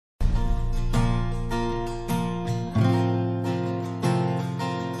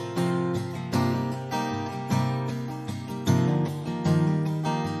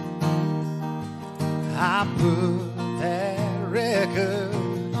I put that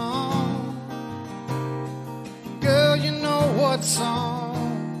record on. Girl, you know what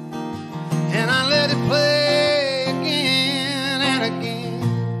song, and I let it play again and again.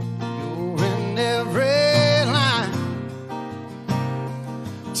 You're in every line,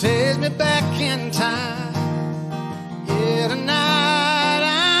 takes me back in time. Yeah, tonight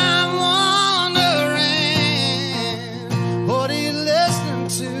I'm wondering, what are you listening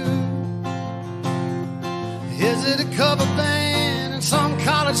to? Is it a cover band in some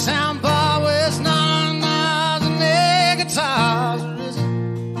college town bar where it's none and air guitars? Or is it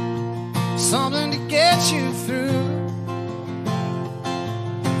something to get you through?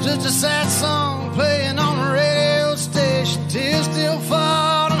 Just a sad song playing on a radio station, tears still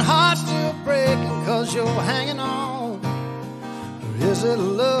fall and hearts still breaking 'cause you're hanging on. Or is it a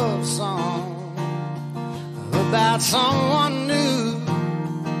love song about someone new?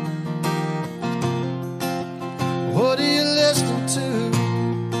 What are you listening to?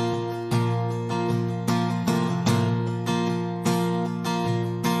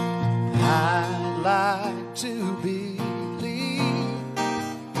 I'd like to believe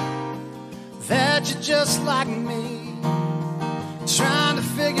that you're just like me, trying to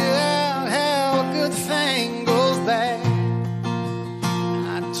figure out how a good thing goes bad.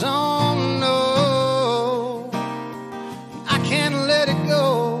 I don't know, I can't let it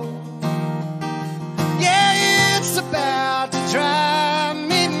go. It's about to drive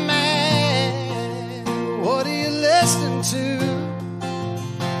me mad. What are you listening to?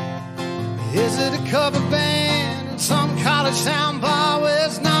 Is it a cover band in some college town bar where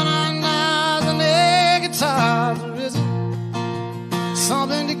it's none and air guitars? Or is it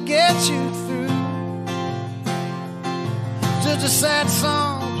something to get you through? Just a sad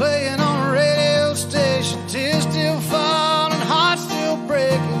song playing on a radio station, tears still fall and hearts still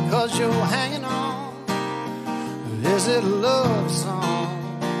breaking 'cause you're hanging on. Is it a love song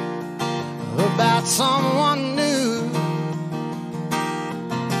about someone new?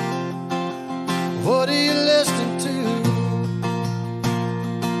 What are you listening to?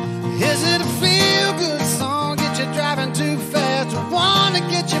 Is it a feel-good song, get you driving too fast, or one to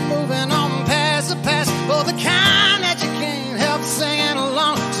get you moving on past the past, or the kind that you can't help singing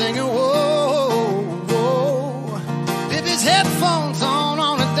along, singing whoa, whoa. If it's headphones on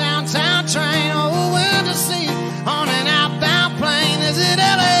a downtown train, or a window seat on an outbound plane, is it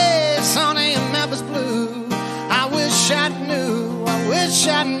LA, sunny and Memphis blue? I wish I knew, I wish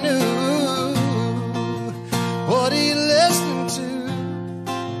I knew. What are you listening to?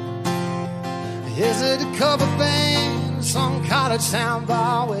 Is it a cover band in some college town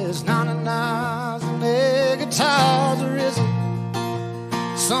bar where it's nine and air guitars? Or is it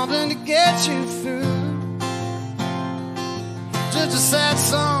something to get you through? Just a sad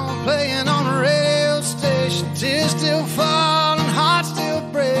song playing on a radio station, tears still fall and hearts still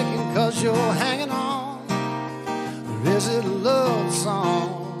breaking 'cause you're hanging on. Or is it a love song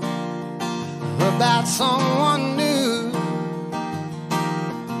about someone new?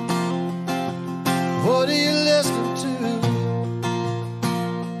 What are you listening to?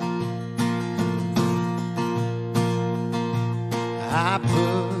 I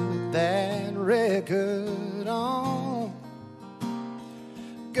put that record on.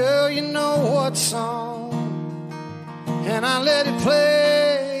 Girl, you know what song, and I let it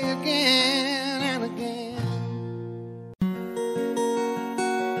play again and again.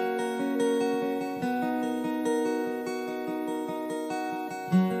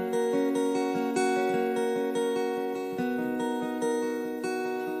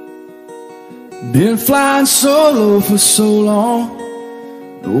 Been flying solo for so long,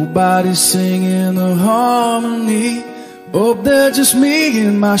 nobody's singing the harmony. Up there just me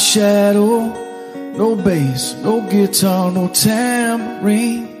and my shadow, no bass, no guitar, no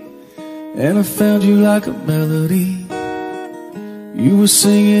tambourine. And I found you like a melody, you were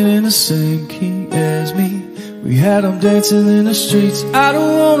singing in the same key as me. We had them dancing in the streets. I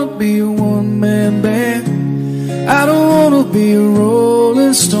don't wanna be a one-man band, I don't wanna be a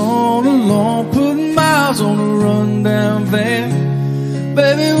rolling stone alone, putting miles on a rundown van.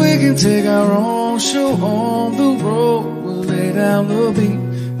 Baby, we can take our own show on the road. We'll lay down the beat,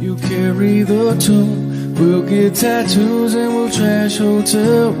 you carry the tune. We'll get tattoos and we'll trash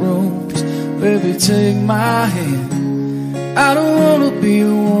hotel rooms. Baby, take my hand, I don't wanna be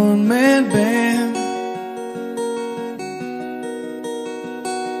a one-man band.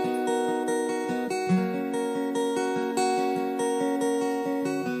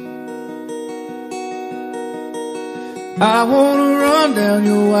 I wanna run down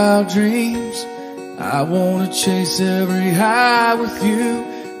your wild dreams, I wanna chase every high with you.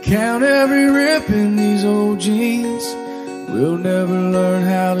 Count every rip in these old jeans. We'll never learn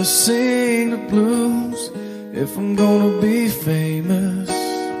how to sing the blues. If I'm gonna be famous,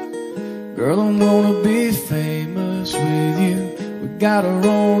 girl, I'm gonna be famous with you. We got our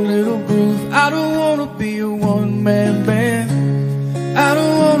own little groove. I don't wanna be a one-man band. I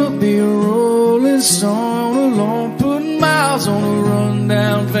don't wanna be a rolling stone alone, putting miles on a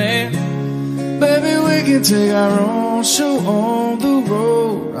rundown van. Baby, we can take our own show on the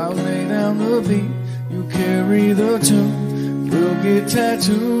road. I'll lay down the beat, you carry the tune. We'll get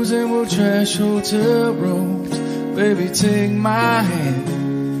tattoos and we'll trash hotel rooms. Baby, take my hand.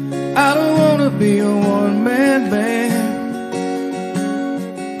 I don't wanna be a one-man band.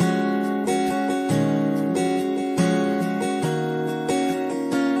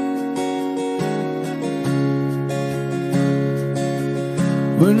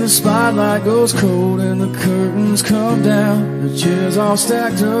 When the spotlight goes cold and the curtains come down, the chairs all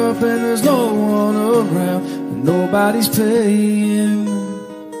stacked up and there's no one around, and nobody's paying,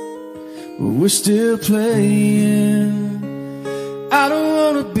 but we're still playing. I don't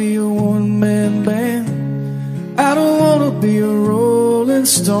wanna be a one-man band. I don't wanna be a rolling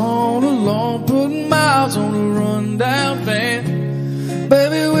stone alone, putting miles on a rundown van.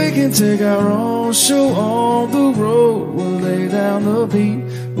 Baby, we can take our own show on the road. We'll lay down the beat,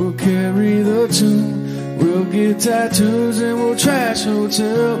 we'll carry the tune. We'll get tattoos and we'll trash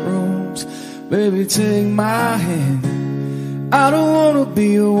hotel rooms. Baby, take my hand. I don't wanna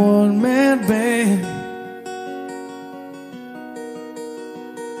be a one-man band.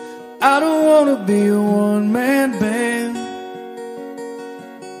 I don't wanna be a one-man band.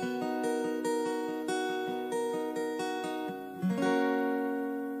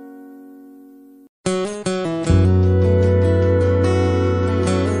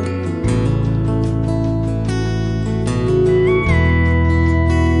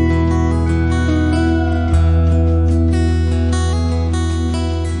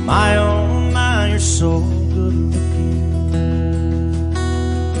 My oh my, you're so good looking.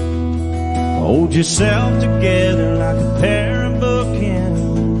 Hold yourself together like a pair of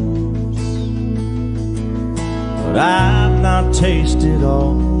bookends. But I've not tasted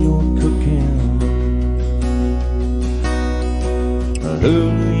all your cooking. Who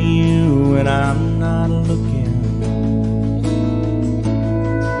are you when I'm not looking?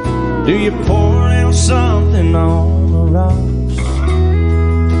 Do you pour a little something on the rocks?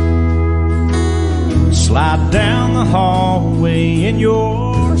 Slide down the hallway in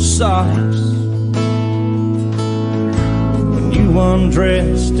your socks. When you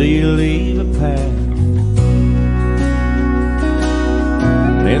undress, do you leave a path?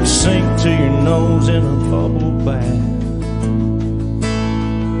 Then sink to your nose in a bubble bath.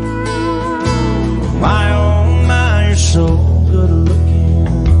 My oh my, you're so good looking.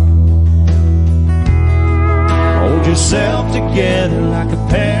 Hold yourself together like a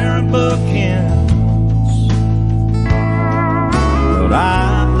pair of bookends. But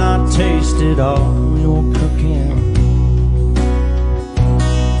I've not tasted all your cooking.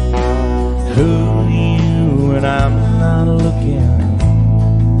 Who are you when I'm not looking?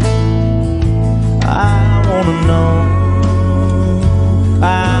 I wanna know, I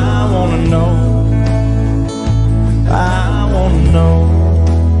wanna know, I wanna know.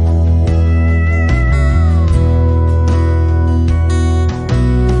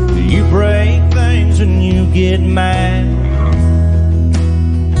 Do you break things when you get mad?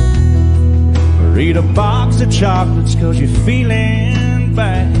 Or eat a box of chocolates 'cause you're feeling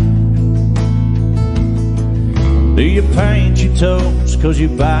bad? Do you paint your toes 'cause you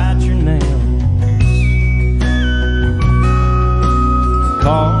bite your nails?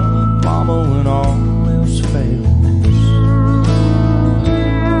 Call up mama when all else fails.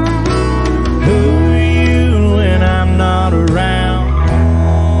 Who are you when I'm not around?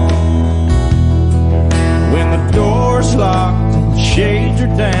 When the door's locked and the shades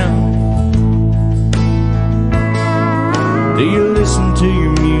are down, do you listen to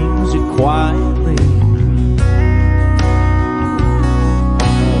your music quietly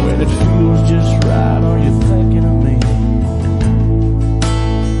when it feels just right? Are you thinking of me?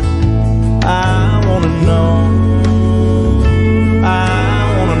 I wanna know, I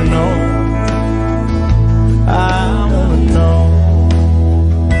wanna know, I wanna know.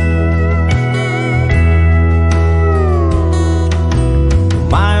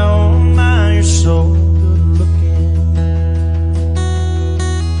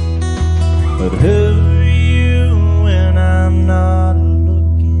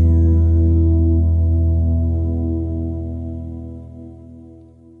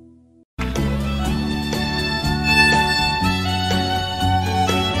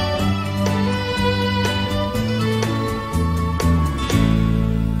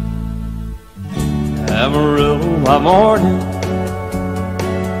 Amarillo by morning,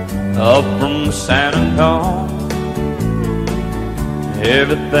 up from San Antonio.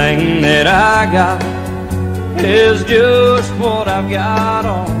 Everything that I got is just what I've got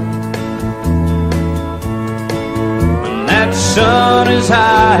on. When that sun is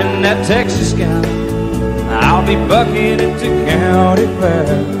high in that Texas sky, I'll be bucking into county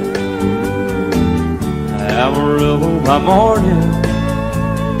fair. Amarillo by morning,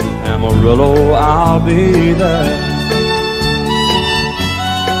 Amarillo, I'll be there.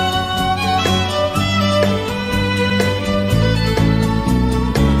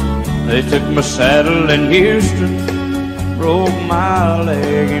 They took my saddle in Houston, broke my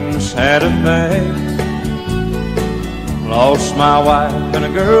leg in Santa Fe. Lost my wife and a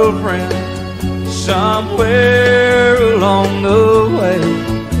girlfriend somewhere along the way.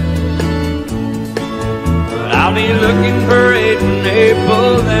 But I'll be looking for it when they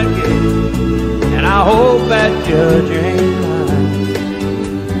pull that gate, and I hope that judge ain't lying.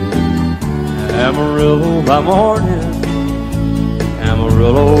 Amarillo by morning,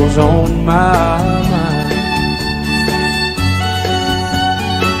 Amarillo's on my mind.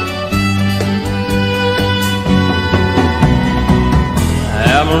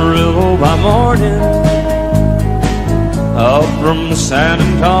 Amarillo by morning, up from San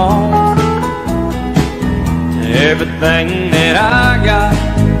Antonio. Everything that I got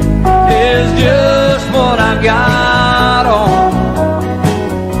is just what I've got on.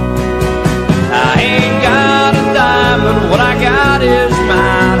 I ain't got a dime, but what I got is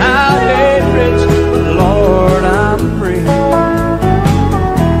mine. I ain't rich, but Lord, I'm free.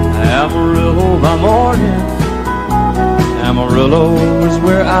 Amarillo by morning, Amarillo is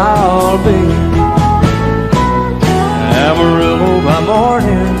where I'll be. Amarillo by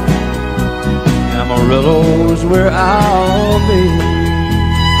morning, Amarillo is where I'll be.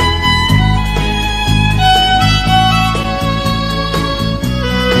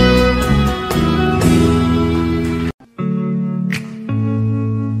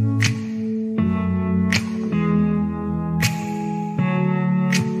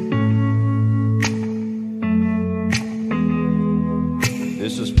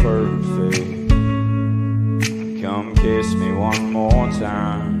 This is perfect. Come kiss me one more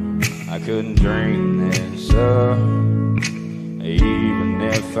time. I couldn't dream this up, even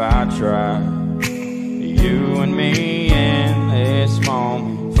if I tried. You and me in this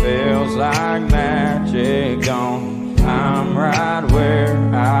moment feels like magic on. I'm right where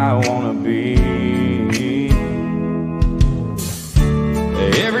I wanna be.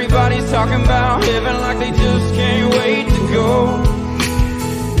 Everybody's talking about heaven like they just can't wait to go.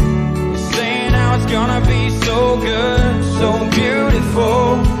 Saying how it's gonna be so good, so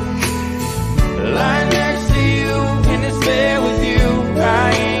beautiful. Lying next to you in this bed with you,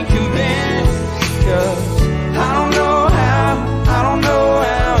 I ain't convinced. 'Cause I don't know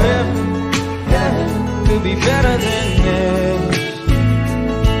how heaven could be better than this.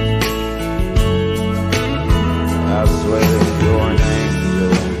 I swear you're an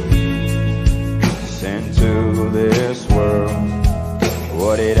angel sent to this world.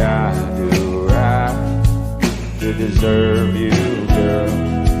 What did I do right to deserve you, girl?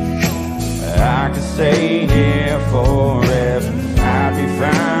 I could stay here forever. I'd be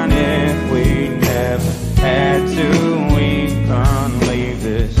fine if we never had to even leave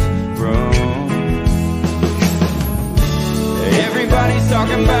this room. Everybody's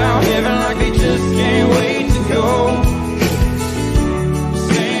talking about heaven like they just can't wait to go.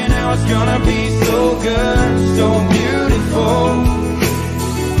 Saying how it's gonna be so good, so beautiful.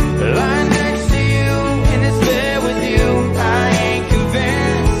 Lying next to you in this bed with you, I ain't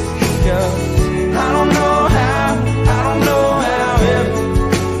convinced. 'Cause I don't know how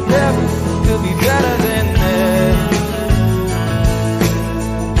heaven could be better than this.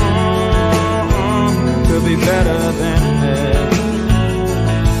 Could be better than this.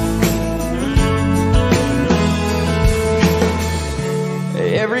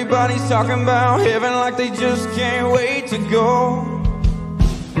 Everybody's talking about heaven like they just can't wait to go.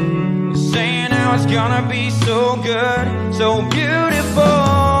 Saying how it's gonna be so good, so beautiful.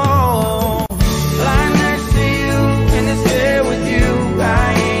 Lying next to you in this bed with you, I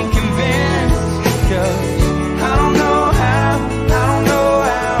ain't convinced. 'Cause I don't know how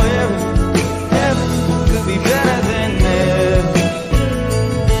heaven could be better than this.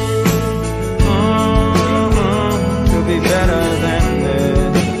 Could be better than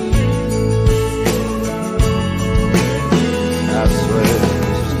this. I swear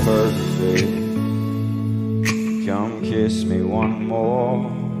this is perfect. Come kiss me one more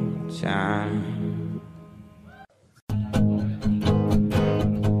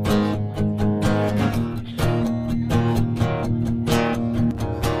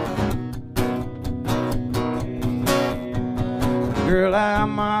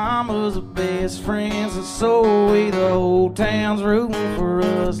best friends, and so we the whole town's rooting for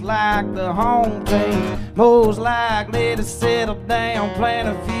us like the home team. Most likely to settle down, plant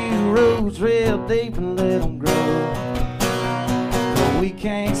a few roots real deep and let them grow. But we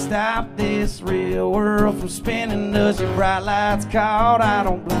can't stop this real world from spinning us. Your bright lights caught, I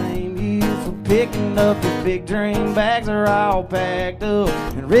don't blame you for picking up your big dream bags. Are all packed up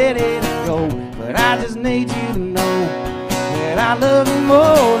and ready to go. But I just need you to know that I love you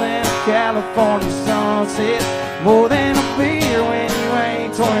more than a California sunset, more than a beer when you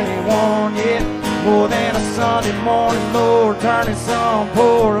ain't 21 yet, more than a Sunday morning Lord turning some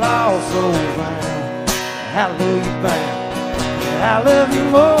poor lost soul bound. Hallelujah bound. I love you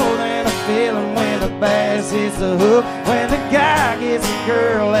more than a feeling when the bass hits the hook, when the guy gets a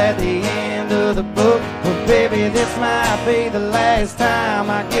girl at the end of the book. But baby, this might be the last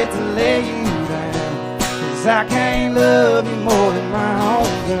time I get to lay you down, 'cause I can't love you more than my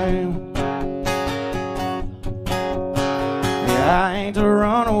hometown. Yeah, I ain't the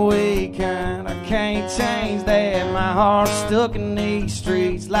runaway kind, I can't change that. My heart's stuck in these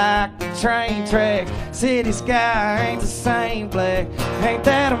streets like the train track. City sky ain't the same black. Ain't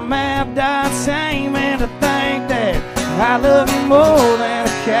that a map dot shame? And to think that I love you more than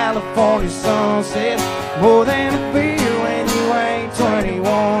a California sunset, more than a beer when you ain't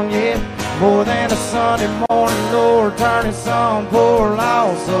 21 yet, more than a Sunday morning Lord turning some poor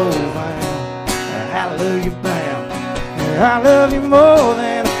lost soul bound. Hallelujah bound. I love you more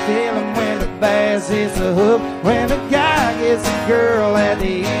than a feeling when the bass hits the hook, when the guy gets a girl at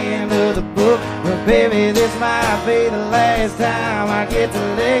the end of the book. But baby, this might be the last time I get to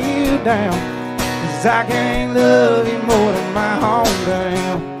lay you down, 'cause I can't love you more than my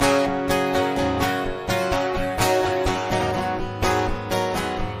hometown.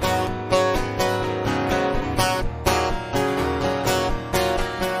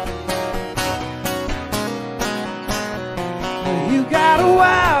 You got a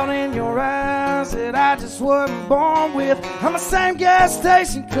wild in your eyes that I just wasn't born with. I'm the same gas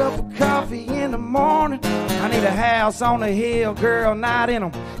station, cup of coffee in the morning. I need a house on the hill, girl, not in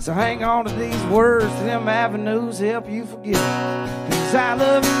them. So hang on to these words, them avenues help you forget. 'Cause I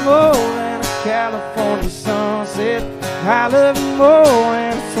love you more than a California sunset. I love you more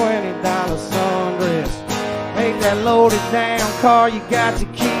than a $20 sundress. Make that loaded down car you got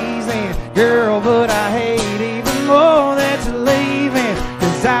your keys in, girl, but I hate even more that you're leaving.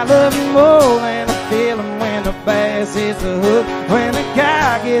 'Cause I love you more than a feeling when the bass hits the hook, when the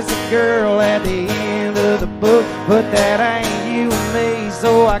guy gets a girl at the end of the book. But that ain't you and me,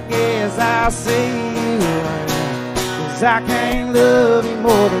 so I guess I'll see you around, 'cause I can't love you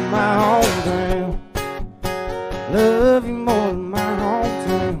more than my hometown. Love you more than my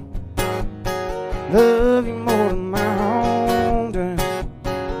hometown. Love you more than my hometown.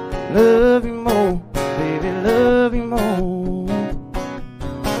 Love you more, baby, love you more.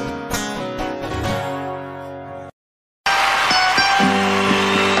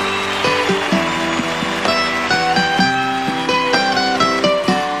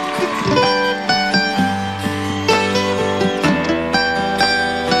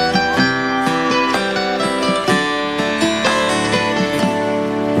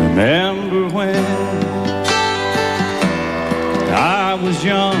 Remember when I was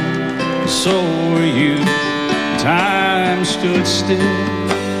young, so were you. Time stood still.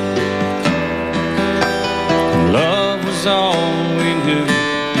 Love was all we knew.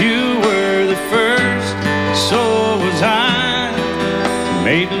 You were the first, so was I.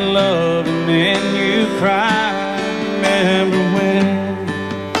 Made love and then you cried. Remember when?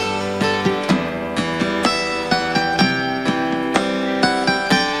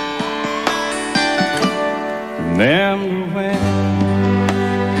 Remember when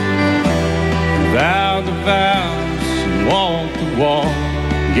we vowed the vows and walked the walk,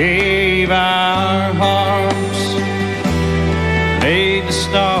 gave our hearts, made the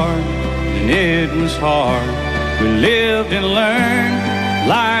start, and it was hard. We lived and learned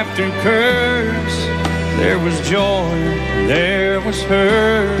life through curves. There was joy, there was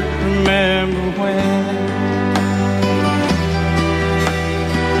hurt. Remember when?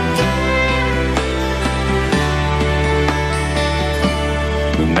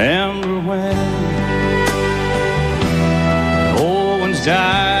 Remember when old ones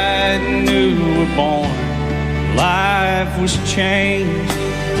died and new were born. Life was changed,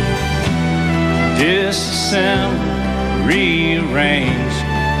 disassembled, rearranged.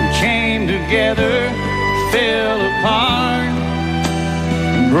 We came together, fell apart,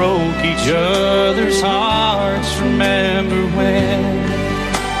 broke each other's hearts. Remember when?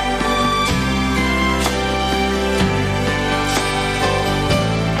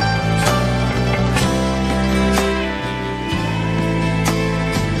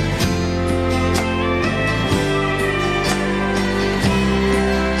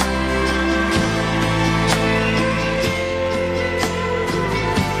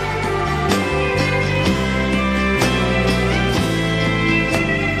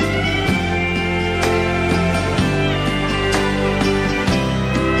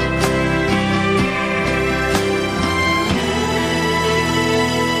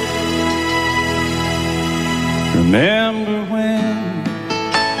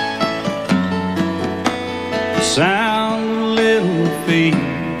 sound of little feet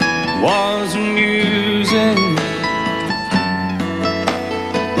was amusing.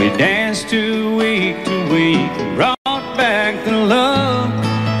 We danced to week, brought back the love.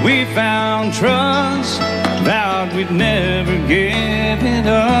 We found trust, vowed we'd never give it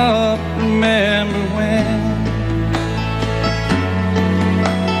up. Remember when?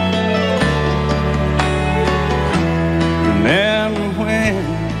 Remember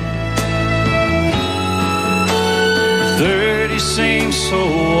when? 30 seems so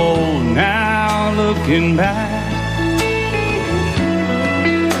old now, looking back.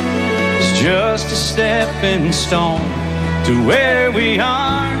 It's just a stepping stone to where we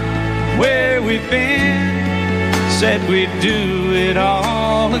are, where we've been. Said we'd do it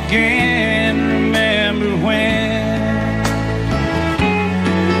all again. Remember when?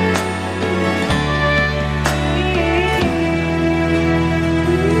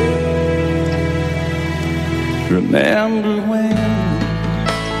 Remember when?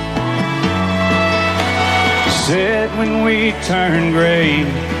 Said when we turn gray,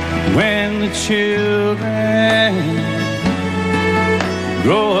 when the children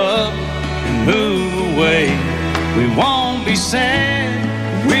grow up and move away, we won't be sad,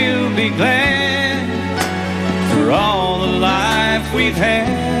 we'll be glad for all the life we've had.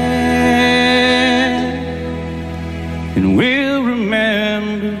 And we'll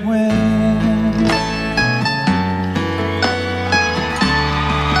remember when.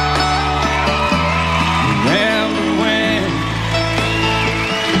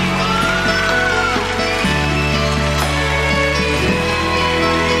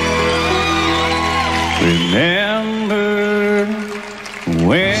 Remember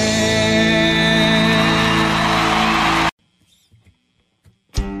when?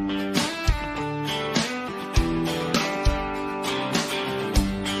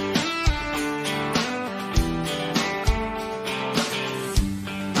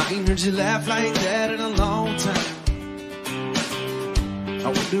 I ain't heard you laugh like that in a long time. I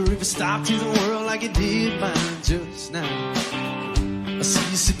wonder if it stopped to the world like it did mine just now. I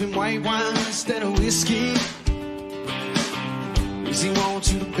see you sipping white wine instead of whiskey. Cause he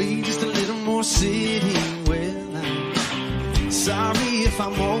wants you to be just a little more city. Well, I'm sorry if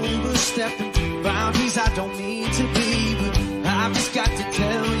I'm overstepping boundaries I don't mean to be, but I've just got to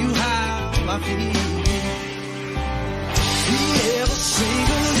tell you how I feel. If he ever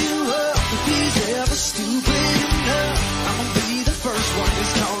singles you up, if he's ever stupid enough, I'm gonna be the first one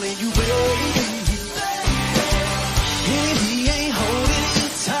that's calling you baby. If he ain't holding you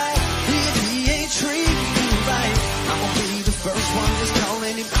tight, if he ain't treating you right, I'm gonna be the first one that's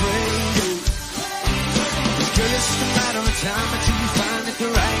calling him crazy. Cause girl, it's just a matter of time until you find that the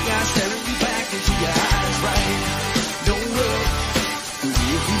right guy staring you back into your eyes, right? Don't worry,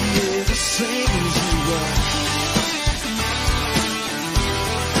 if he ever sings you up.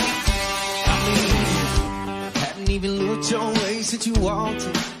 I mean, hadn't even looked your way since you walked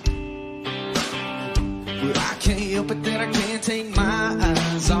in. But I can't help it that I can't take my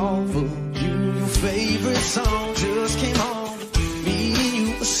eyes off of you. Your favorite song just came on. Me and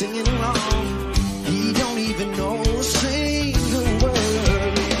you were singing along. He don't even know a single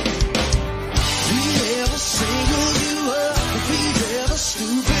word. If he ever singles you up, if he's ever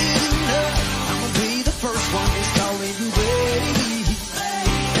stupid enough, I'm gonna be the first one that's calling you baby.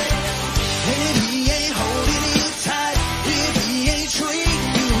 And if he ain't holding you tight, if he ain't treating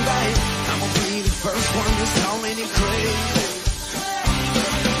you right, I'm gonna be the first one that's calling you crazy.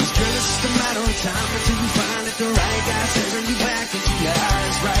 Cause girl, it's just a matter of time until you find that the right guy staring you back into your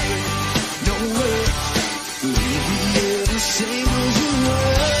eyes, right? No way, if he ever singles you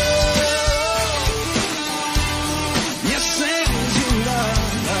up, yes, singles you up.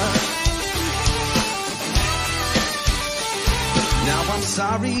 Now I'm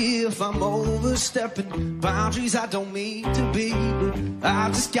sorry if I'm overstepping boundaries I don't mean to be, but I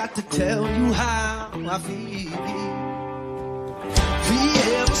just got to tell you how I feel. If he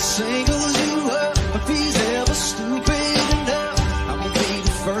ever singles you up, if he's ever stupid enough, I'm gonna be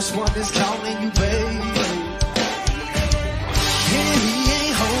the first one that's calling you baby. And if he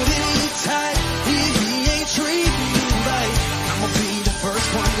ain't holding you tight, if he ain't treating you right, I'm gonna be the first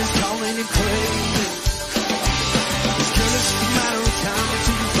one that's calling you crazy. Cause girl, it's just a matter of time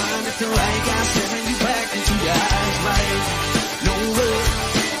until you find that the right guy staring you back into your eyes, right? No way,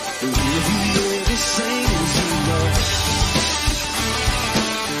 if he ever singles you up,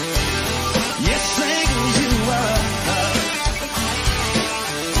 yes, singles you up.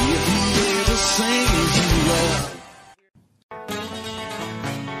 If he ever singles you up.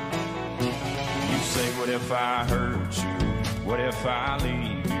 You say, what if I hurt you? What if I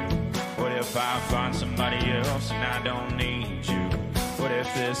leave you? What if I find somebody else and I don't need you? What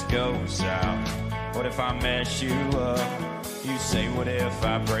if this goes south? What if I mess you up? You say, what if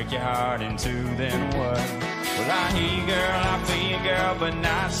I break your heart in two, then what? Well, I hear you, girl, I feel you, girl, but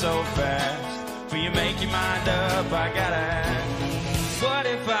not so fast. For you make your mind up, I gotta ask. What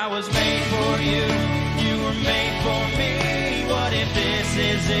if I was made for you? You were made for me. What if this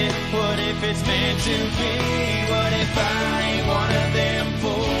is it? What if it's meant to be? What if I ain't one of them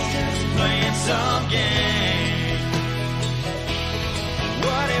fools just playing some game?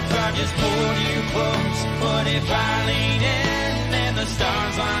 What if I just pulled you close? What if I lean in and the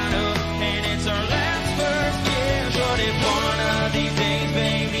stars line up and it's our last first kiss? What if one of these days,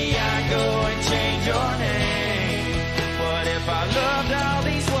 baby, I go and change your name? What if I loved all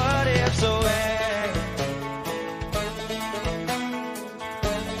these what ifs away?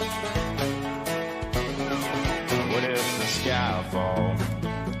 What if the sky falls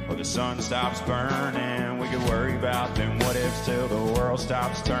or the sun stops burning? We could worry about them what ifs till the world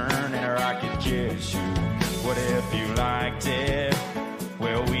stops turning. Or I could kiss you. What if you liked it?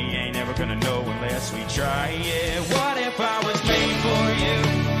 Well, we ain't ever gonna know unless we try it. What if I was made for you?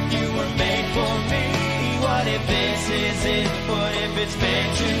 You were made for me. What if this is it? What if it's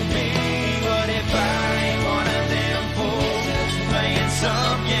meant to be? What if I ain't one of them fools just playing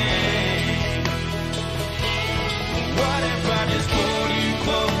some game? What if I just pull you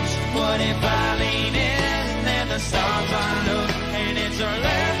close? What if I lean in and the stars line up and it's our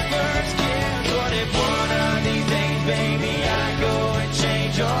last first kiss? What if one of these days, baby, I go and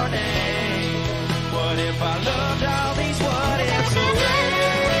change your name? What if I loved all these what ifs away?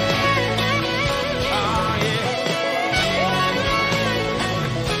 Oh yeah.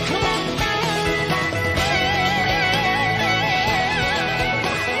 Come on.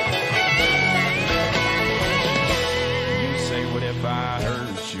 You say, what if I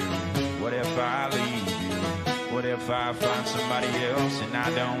hurt you? What if I leave you? What if I find somebody else and I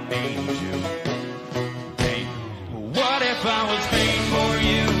don't need you? Hey, what if I was made for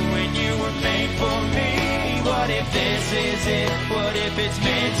you and you were made for me? What if this is it? What if it's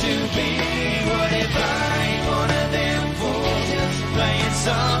meant to be? What if I ain't one of them fools just playing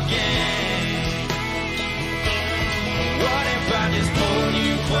some game? What if I just pull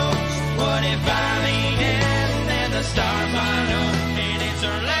you close? What if I lean in and the stars line up and it's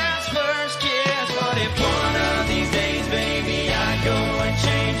our last first kiss? What if one of these days, baby, I go and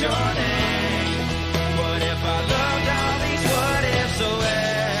change your name? What if I loved all these what ifs away?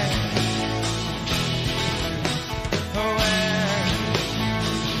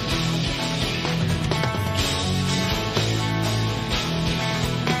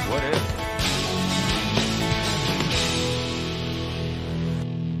 What if?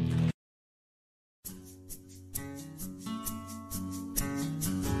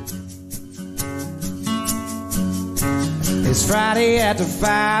 It's Friday after 5.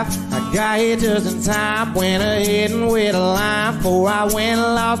 I got here just in time. Went ahead and with a line before I went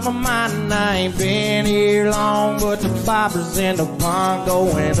and lost my mind. And I ain't been here long, but the boppers in the pond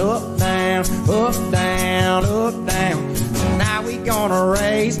going up, down, up, down, up, down. Tonight we gonna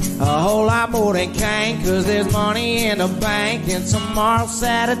raise a whole lot more than can, 'cause there's money in the bank and tomorrow's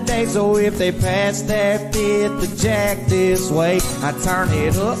Saturday. So if they pass that fifth the jack this way, I turn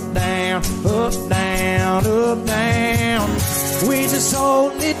it up, down, up, down, up, down. We just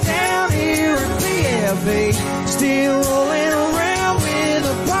holding it down here in PFB, still rolling around with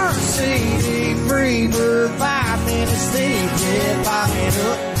a burnt CD. Free bird, 5 minutes deep, yeah, 5 minutes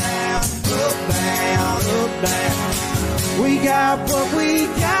up, down, up, down, up, down. We got what we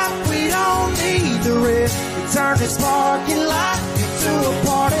got, we don't need the rest. We turn this parking lot into a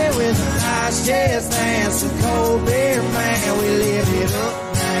party with a nice jazz band, some cold beer, man. We live it up,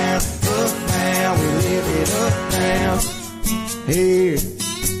 down, we live it up, down. Here.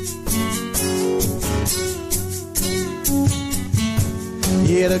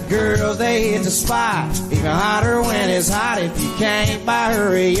 Yeah, the girls, they hit the spot. Even hotter when it's hot if you can't buy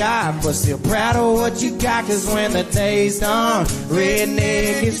her a yacht. But still proud of what you got, 'cause when the day's done,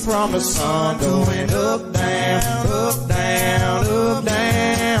 redneck is from the sun. Going up, down, up, down, up,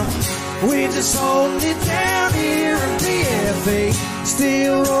 down. We just holding it down here in PFB,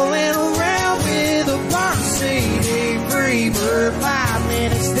 still rolling around with a burnt CD. Free bird, 5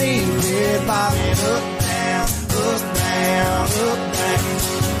 minutes deep, yeah, 5 minutes up, down, up, down, up, down.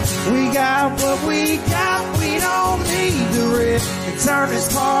 We got what we got, we don't need the rest. And turn this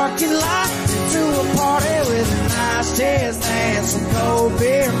parking lot into a party with a nice jazz band, some cold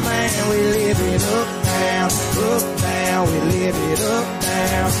beer, man. We live it up, down, we live it up,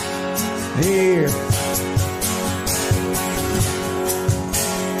 down. Here.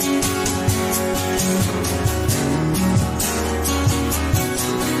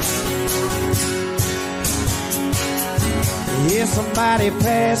 somebody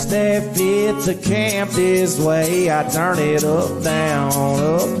passed that fit to camp this way, I turn it up, down,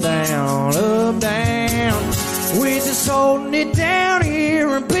 up, down, up, down. We're just holding it down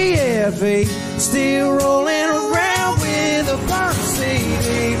here in PFA, still rolling around with a burnt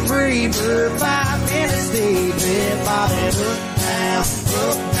CD. Free bird, 5 minutes deep, been bobbing up, down,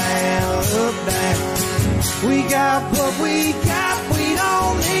 up, down, up, down. We got what we got, we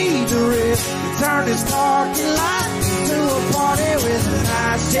don't need the rest. Turn this parking lot to a party with a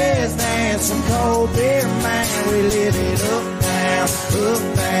nice jazz dance, some cold beer, man. We live it up, down,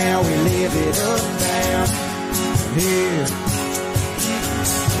 we live it up, down, here.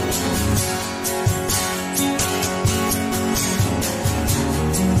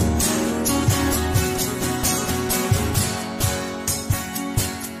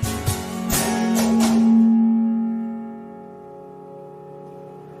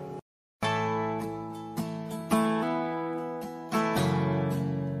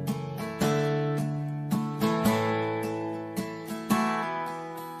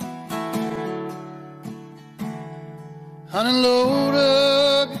 Unload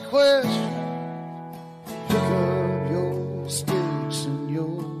up your questions, pick up your sticks and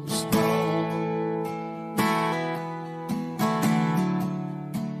your stones,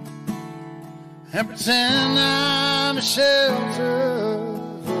 and pretend I'm a shelter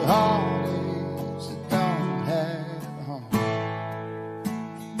for heartaches that don't have a home.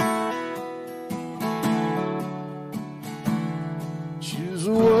 Choose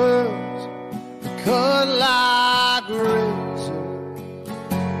the words that cut like razor,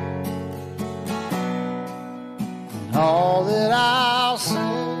 and all that I'll say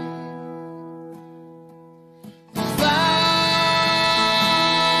is far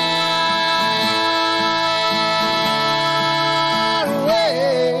away.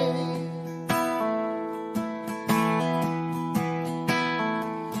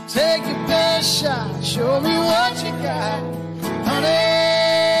 Take your best shot, show me what you got, honey.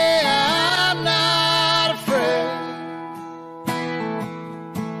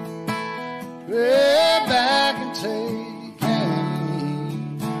 Back and take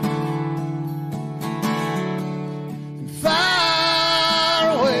aim and fire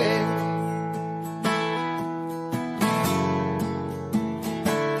away.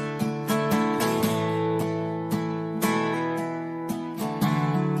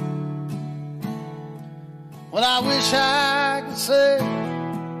 Well, I wish I could say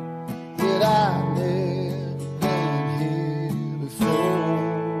that I've never been here before.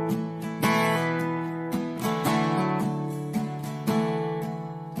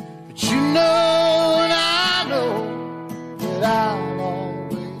 I'll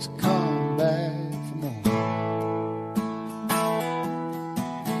always come back for more.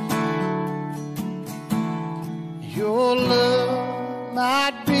 Your love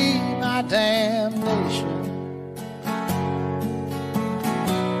might be my damnation,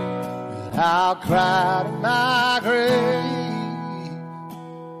 but I'll cry to my grave.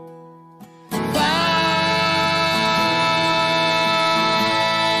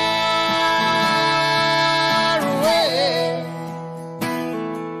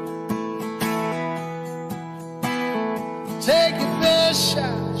 Take your best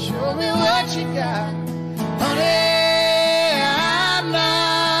shot, show me what you got, honey. I'm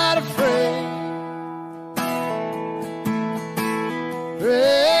not afraid.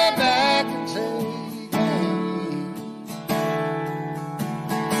 Pray back and take aim.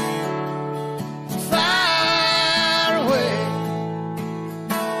 Fire away.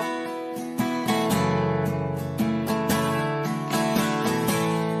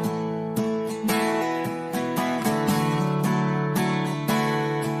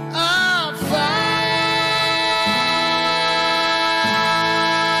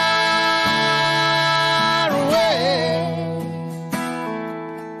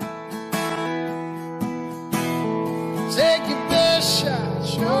 Take your best shot,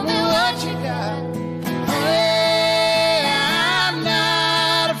 show me what you got, honey. I'm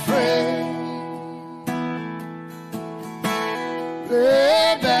not afraid.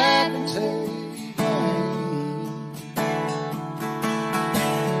 Lay back and take aim.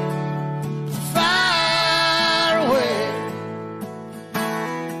 Fire away.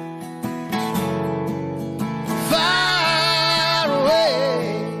 Fire away.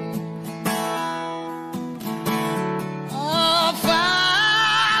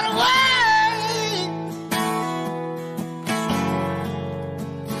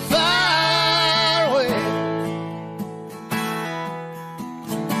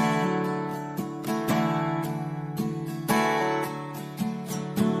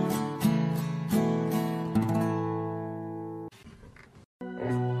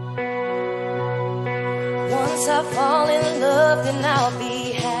 Once I fall in love, then I'll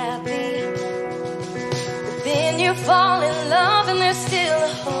be happy. But then you fall in love and there's still a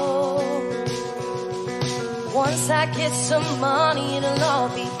hope. Once I get some money, it'll all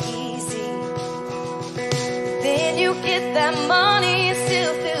be easy. Then you get that money and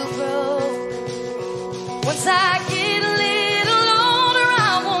still feel broke. Once I get a little older,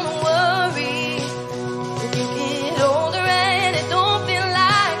 I won't worry. When you get older and it don't feel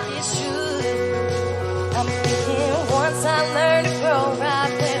like it should, I'm thinking once I learn to grow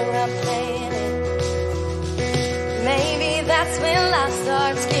right where I'm planted, maybe that's when life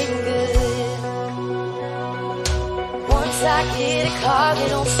starts getting good. Once I get a car that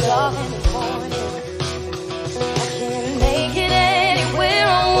don't stop in the morning, I can make it anywhere I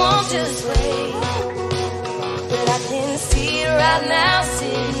want, just wait. But I can see it right now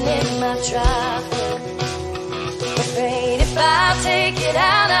sitting in my driveway. Afraid if I take it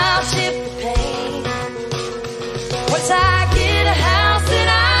out, I'll ship the pain. Once I get a house that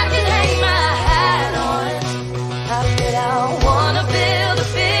I can hang my hat on, I bet I wanna build a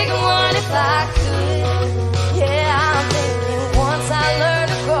bigger one if I could. Yeah, I'm thinking once I learn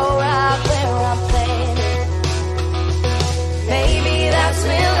to grow right where I'm planted, maybe that's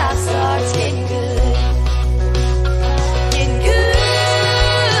when life starts getting good. Getting good.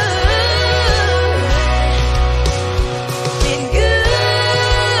 Getting good.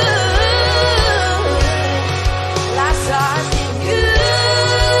 Life starts getting good.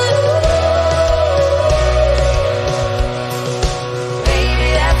 Maybe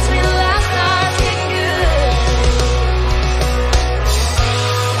that's when life starts getting good.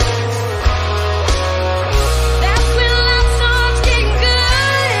 That's when life starts getting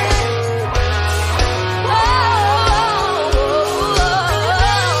good. Whoa,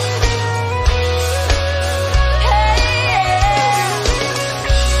 hey.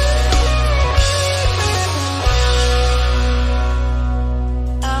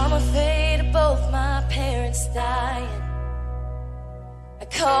 I'm afraid of both my parents dying. I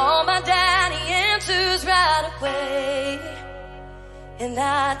call my dad, he answers right away. And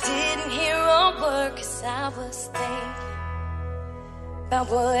I didn't hear a word 'cause I was thinking about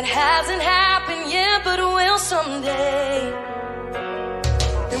what hasn't happened yet but will someday.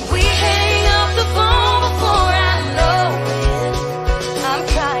 And we hang up the phone before I know it. I'm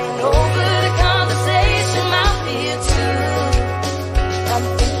crying over the conversation my fear too. I'm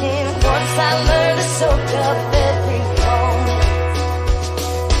thinking once I learn to soak up every moment,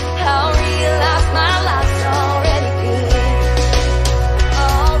 I'll realize my life's already good.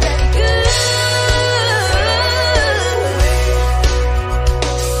 Already good.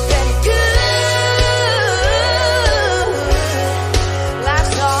 Very good.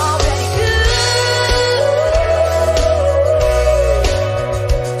 Life's already good.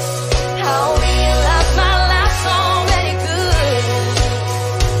 I'll realize my life's already good.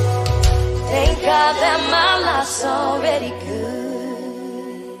 Thank God that my life's already good.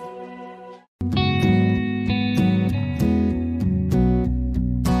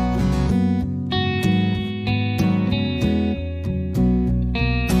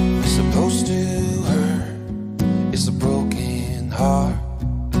 Supposed to hurt, it's a broken heart,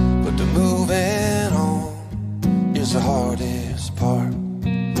 but the moving on is the hardest part.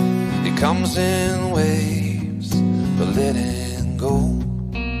 It comes in waves, but letting go,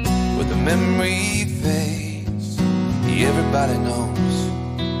 with the memory fades. Everybody knows,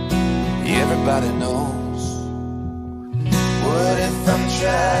 everybody knows. What if I'm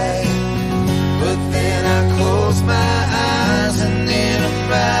trying, but then I close my eyes and then I'm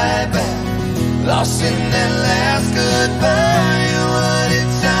right back, lost in that last goodbye. What if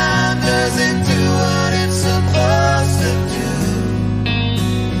time doesn't do what it's supposed to do?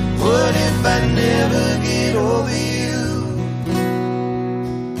 What if I never get over you?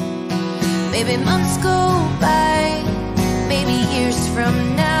 Maybe months go by, maybe years from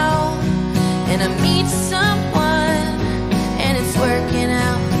now, and I meet someone and it's working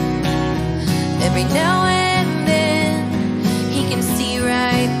out. Every now and then he can see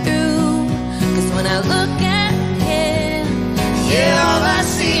right through, 'cause when I look at him, Yeah, all I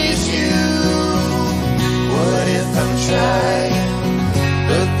see is you. What if I'm trying,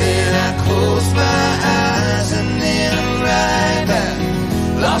 but then I close my eyes and then I'm right back,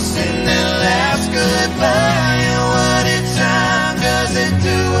 lost in that last goodbye. What if time doesn't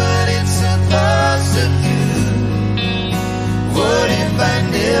do what it's supposed to do? What if I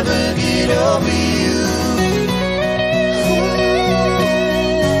never get over you?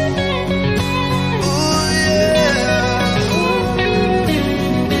 Ooh, yeah.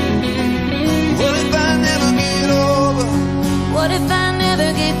 What if I never get over? what if I never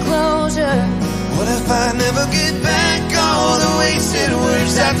get closure? What if I never get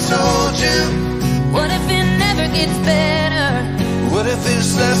I told you? What if it never gets better? What if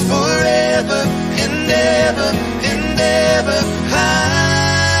this lasts forever and ever and ever?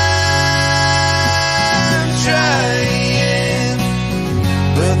 I'm trying,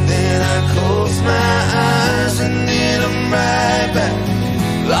 but then I close my eyes and then I'm right back,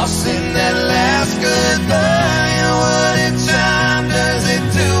 lost in that last goodbye. And what if time does it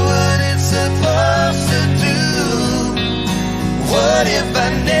do what it's supposed to do? What if I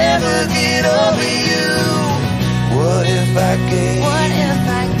never get over you? What if I gave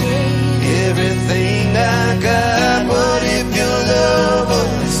everything I got? What if your love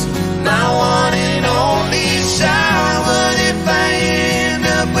was my one and only shot? What if I end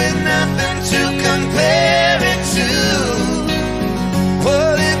up with nothing to compare it to?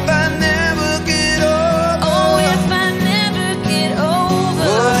 What if I never get over? Oh, if I never get over.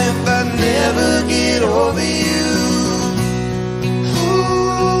 What if I never get over you?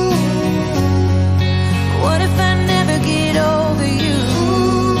 What if I never get over you?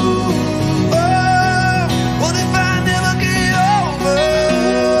 What if I never get over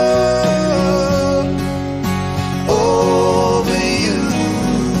you?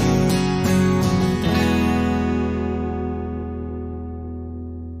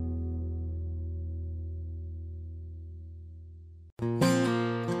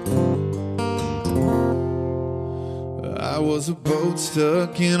 I was a boat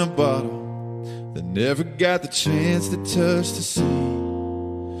stuck in a bottle that never got the chance to touch the sea.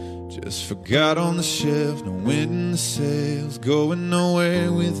 Just forgot on the shelf, no wind in the sails, going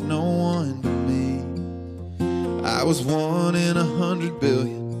nowhere with no one but me. I was 1 in 100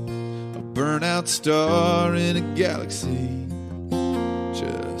 billion, a burnt-out star in a galaxy,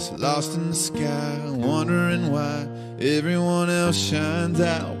 just lost in the sky, wondering why everyone else shines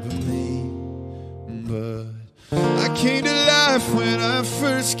out but me. But I came to life when I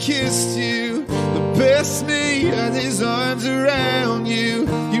first kissed you. The best me had his arms around you.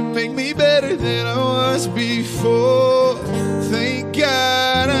 You make me better than I was before. Thank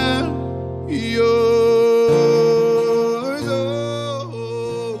God I'm yours.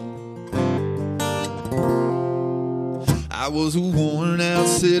 Oh. I was a worn out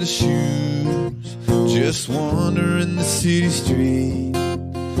set of shoes, just wandering the city street.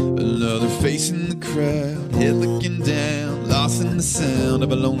 Another face in the crowd, head looking down, lost in the sound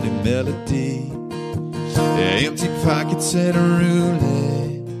of a lonely melody. Empty pockets at a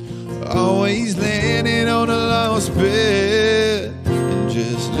roulette, always landing on a lost bet. And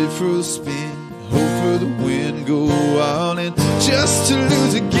just live for the spin, hope for the win, go all in just to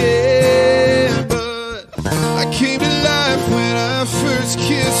lose again. But I came to life when I first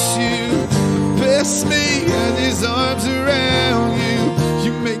kissed you. The best me had his arms around you.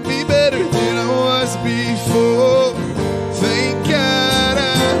 You make me better than I was before. Thank God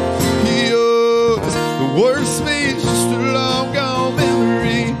I'm yours. The worst me is just a long gone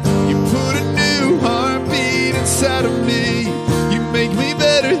memory. You put a new heartbeat inside of me. You make me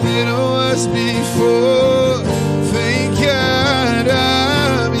better than I was before. Thank God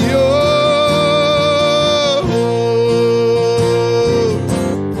I'm yours.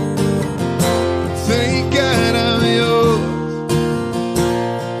 Thank God I'm yours.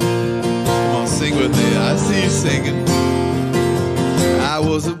 Sing with me, I see you singing. I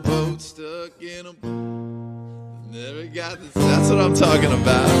was a boat stuck in a boat, never got this. That's what I'm talking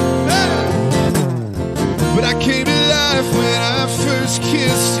about. Hey! But I came to life when I first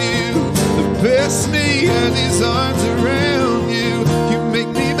kissed you. The best me had his arms around you. You make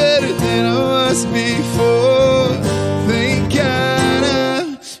me better than I was before. Thank God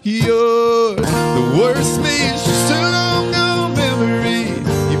I'm yours. The worst me is just a long gone memory.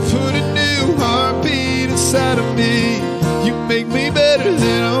 You put a new heartbeat inside of me. You make me better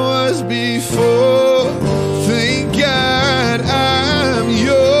than I was before. Thank God I'm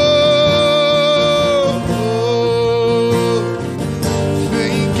yours.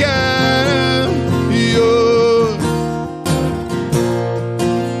 Thank God I'm yours.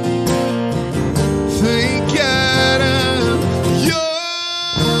 Thank God I'm yours.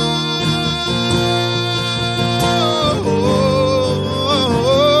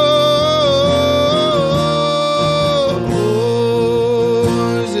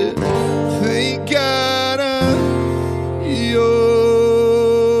 Thank God I'm yours.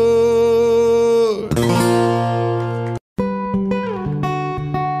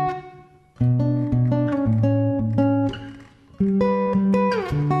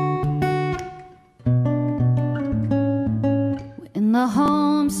 In the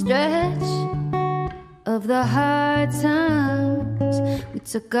home stretch of the hard times, we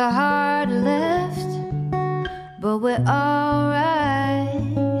took a hard left, but we're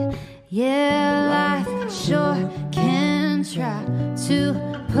alright. to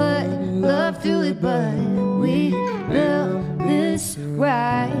put love through it, but we built this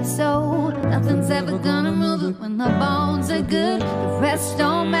right, so nothing's ever gonna move it when the bones are good. The rest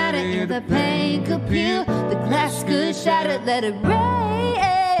don't matter if the pain could peel, the glass could shatter, let it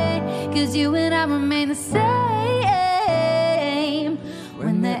rain, 'cause you and I remain the same.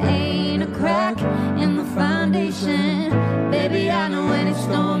 When there ain't a crack in the foundation, baby, I know any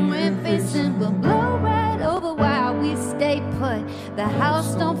storm we're facing will blow right over while we stay put. The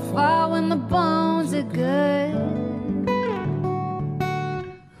house don't fall when the bones are good.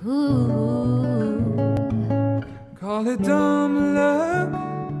 Ooh. Call it dumb luck,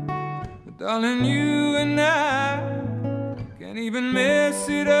 but darling, you and I can't even mess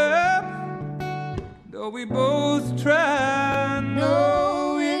it up, though we both try.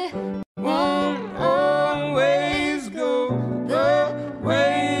 No, it won't always go the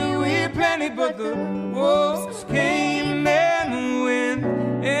way we planned it, but the wolves came and went,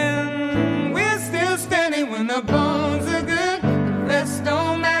 and we're still standing when the bones are good. The rest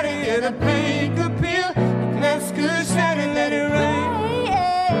don't matter, yeah, the pain could peel, the glass could shatter, let it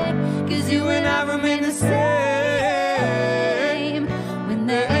rain, 'cause you and I remain the same. When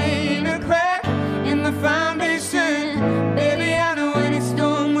there ain't a crack in the foundation, baby, I know any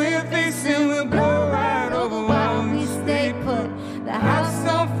storm we're facing will blow right over while we stay put. The house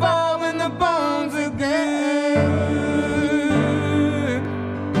don't fall when the bones are good.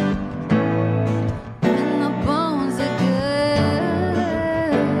 When the bones are good,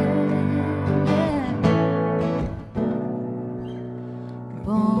 yeah.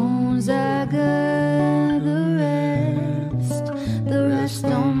 Bones are good, the rest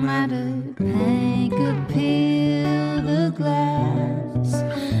don't matter. Pain could peel the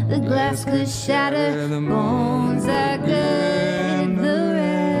glass could shatter. Bones are good,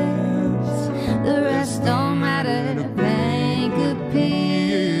 the rest don't matter. Pain could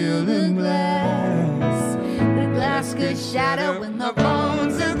peel the glass could shatter. When the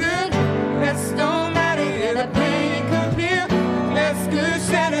bones are good, The rest don't matter, yeah, the pain could peel, the glass could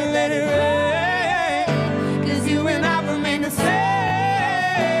shatter, let it rain, 'cause you and I remain the same.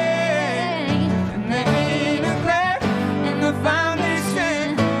 And there ain't a crack in the foundation,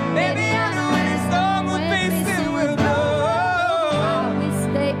 baby, I know any storm we're facing will blow. we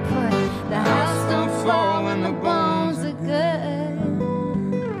stay put. The house don't fall when the bones are good.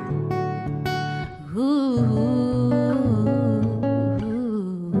 Ooh.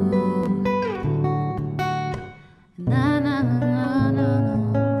 Na na na na na.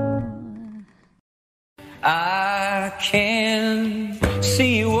 I can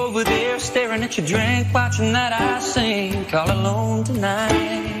see you over there staring at your drink, watching that I sink all alone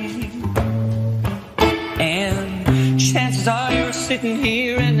tonight. And chances are you're sitting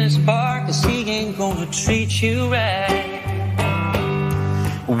here in this bar 'cause he ain't gonna treat you right.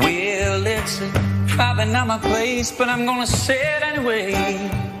 Well, it's probably not my place, but I'm gonna say it anyway,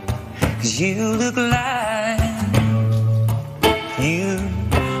 'cause you look like you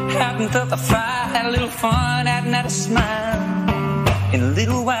haven't up a fight, had a little fun, hadn't had a smile in a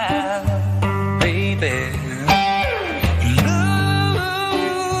little while, baby.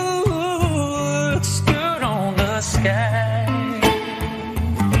 Looks good on the sky,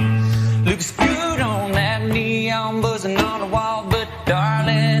 looks good on that neon buzzing on the wall, but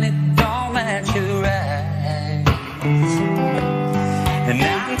darling, it don't match your eyes. And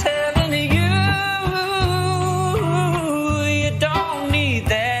I'm telling you, you don't need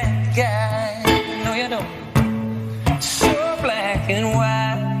that guy. No, you don't. So black and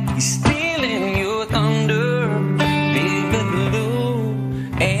white, he's stealing your thunder. Baby blue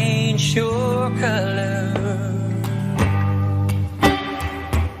ain't your color.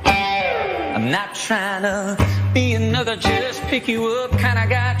 I'm not trying to be another just pick you up kind of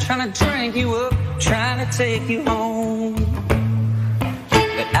guy, trying to drink you up, trying to take you home.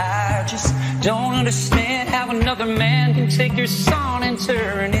 But I just don't understand how another man can take your song and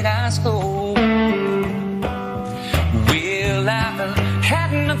turn it ice cold. Well, I've had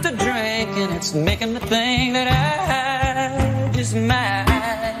enough to drink, and it's making me think that I just might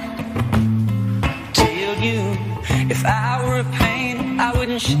tell you, if I were a painter, I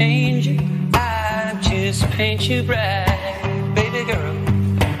wouldn't change it, I'd just paint you bright, baby girl.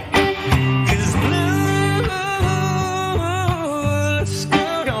 'Cause blue looks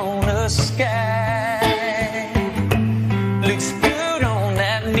good on the sky, looks good on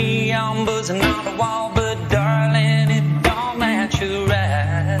that neon buzzing on the wall, but darling, it don't match your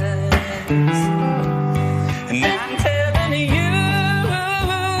eyes. And I'm telling you,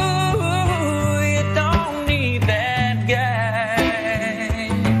 you don't need that guy.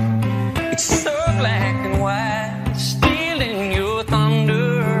 It's so black and white, stealing your thunder.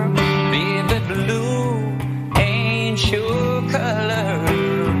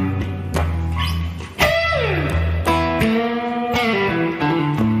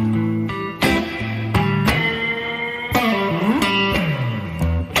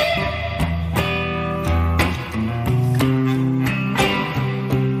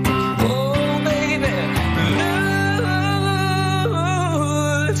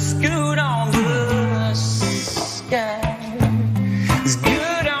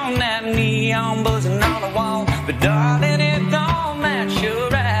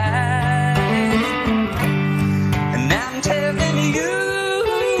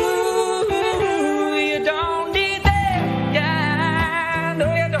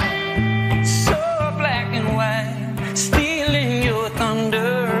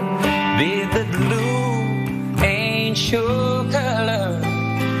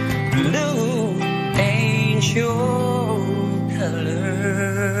 your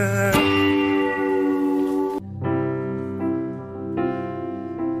color.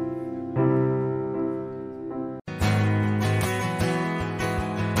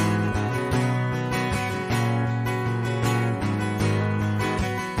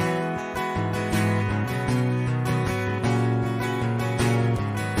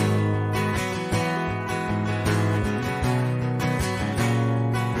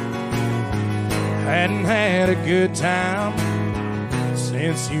 Hadn't had a good time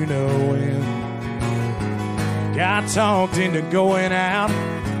since you know when. Got talked into going out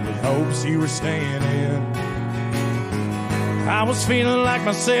with hopes you were staying in. I was feeling like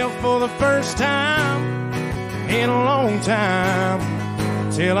myself for the first time in a long time,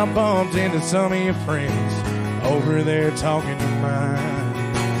 till I bumped into some of your friends over there talking to mine.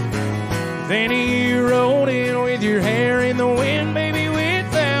 Then you rolled in with your hair in the wind, baby,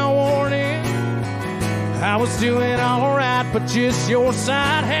 without warning. I was doing alright, but just your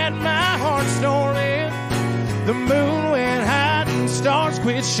side had my heart storming. The moon went hiding, stars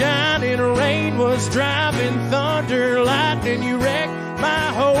quit shining, rain was driving, thunder, lightning. You wrecked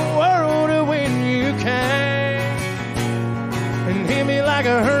my whole world when you came and hit me like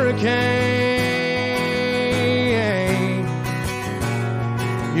a hurricane.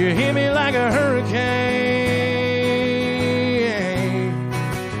 You hit me like a hurricane.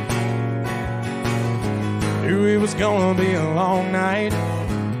 Knew it was gonna be a long night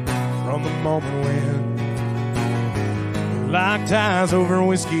from the moment when locked eyes over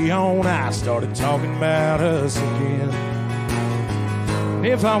whiskey on ice, started talking about us again. And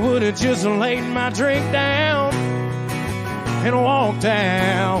if I would have just laid my drink down and walked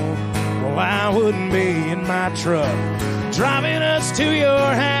out, well, I wouldn't be in my truck driving us to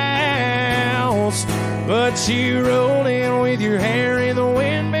your house. But you rolled in with your hair in the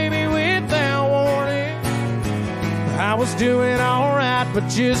wind, baby, without warning. I was doing alright, but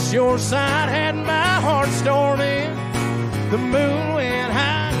just your side had my heart storming. The moon went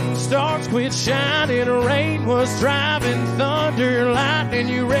hiding, stars quit shining, rain was driving, thunder, lightning.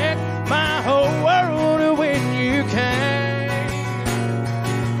 You wrecked my whole world when you came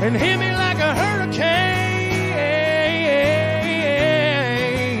and hit me like a hurricane.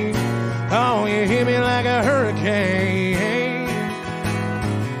 Oh, you hit me like a hurricane.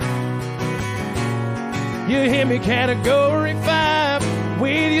 You hit me category 5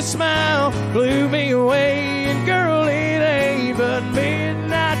 with your smile, blew me away. And girl, it ain't but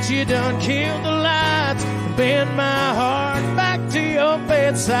midnight. You done killed the lights and bent my heart back to your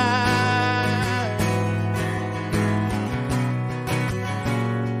bedside.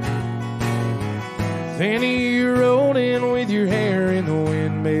 Then you rolled in with your hair in the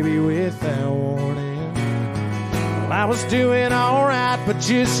wind, baby, without warning. Well, I was doing alright, but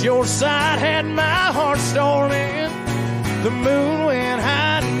just your side had my heart storming. The moon went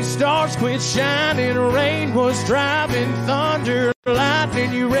hiding, stars quit shining, rain was driving, thunder,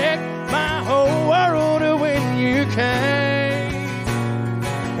 lightning. You wrecked my whole world when you came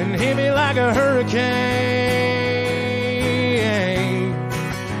and hit me like a hurricane.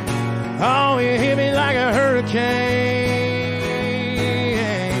 Oh, you hit me like a hurricane.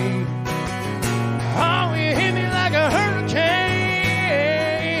 Oh, you hit me like a hurricane.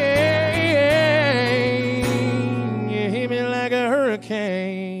 You hit me like a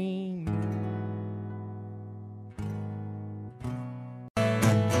hurricane.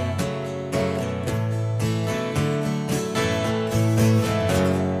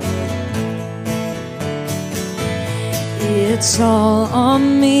 It's all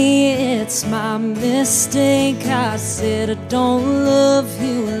on me, it's my mistake. I said I don't love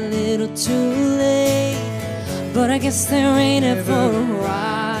you a little too late, but I guess there ain't ever a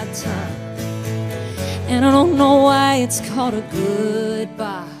right time, and I don't know why it's called a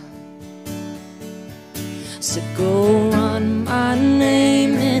goodbye. So go run my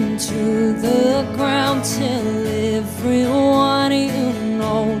name into the ground, tell everyone you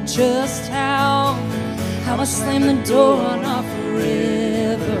know just how I slam the door on our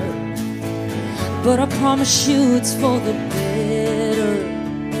forever. But I promise you it's for the better.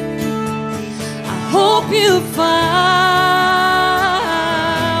 I hope you find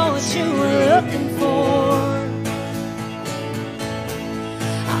what you were looking for.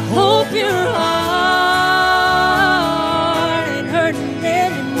 I hope your heart ain't hurting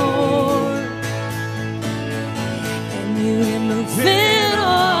anymore, and you get moving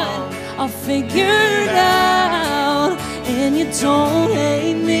on, I'll figure it out, and you don't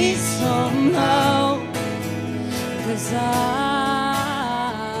hate me somehow, 'cause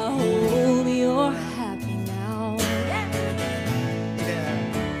I hope you're happy now.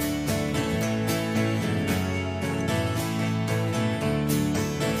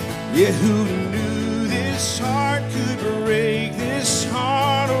 Yeah, who knew this heart could break this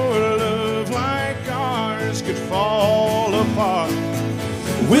heart, or a love like ours could fall apart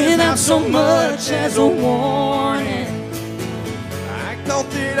without so much as a warning. I thought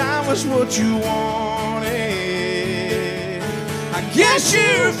that I was what you wanted. I guess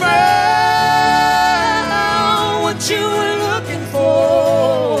you found what you were looking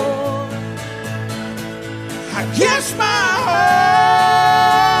for. I guess my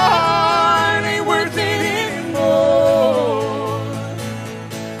heart ain't worth it anymore.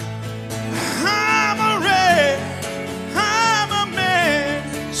 I'm a wreck, I'm a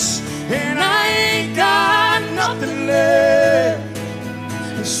mess, and I ain't got nothing left.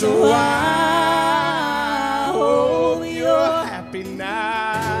 So I hope you're happy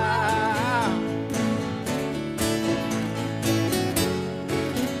now.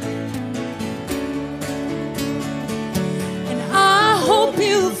 And I hope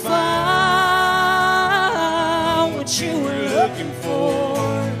you found what you were looking for.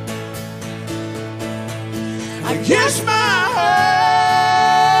 I guess my heart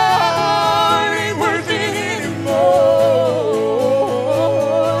ain't worth it anymore.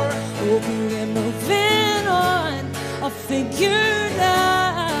 Hope you get moving on or figured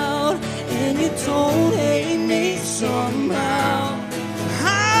out, and you don't hate me somehow.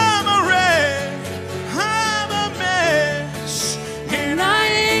 I'm a wreck, I'm a mess, and I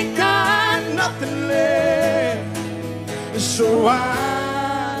ain't got nothing left. So I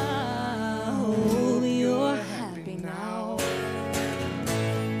hope you're happy now.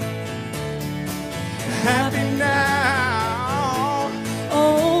 happy now.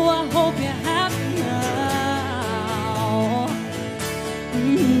 Oh, I hope you're happy now.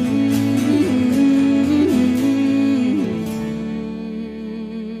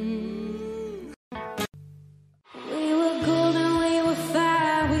 We were golden, we were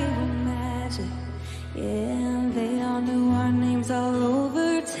fire, we were magic. Yeah, and they all knew our names all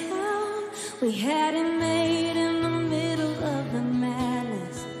over town. We had it made in the middle of the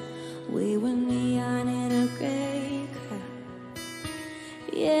madness. We were neon in a gray crowd.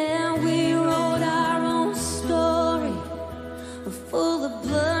 Yeah, we wrote our own story, full of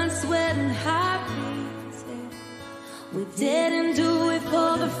blood, sweat, and heartbeats. Yeah. We didn't do it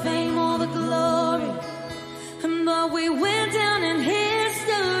for the fame or the glory, but we went down in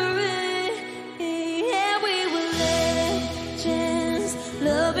history. Yeah, we were legends,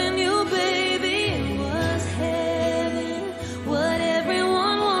 loving you, baby. It was heaven. What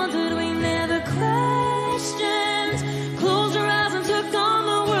everyone wanted, we never questioned. Closed our eyes and took on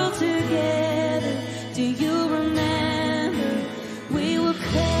the world together. Do you remember? We were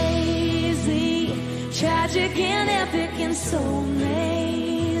crazy, tragic and epic and so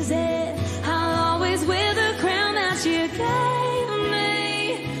amazing. I'll always wear the crown that you gave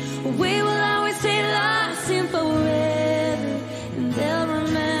me. We will always stay lost in forever, and they'll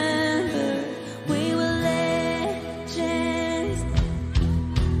remember we were legends.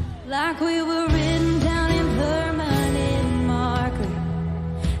 Like we were written down in permanent marker.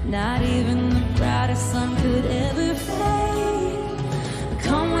 Not even the brightest sun could ever fade.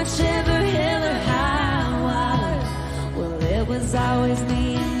 Come whichever hell or high water, well, it was always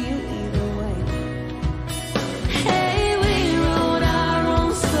me and you either way. Hey, we wrote our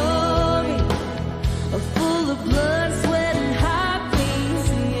own story, full of blood, sweat, and heartbeats.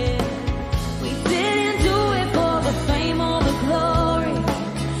 Yeah, we didn't do it for the fame or the glory.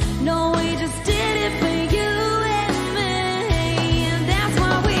 No, we just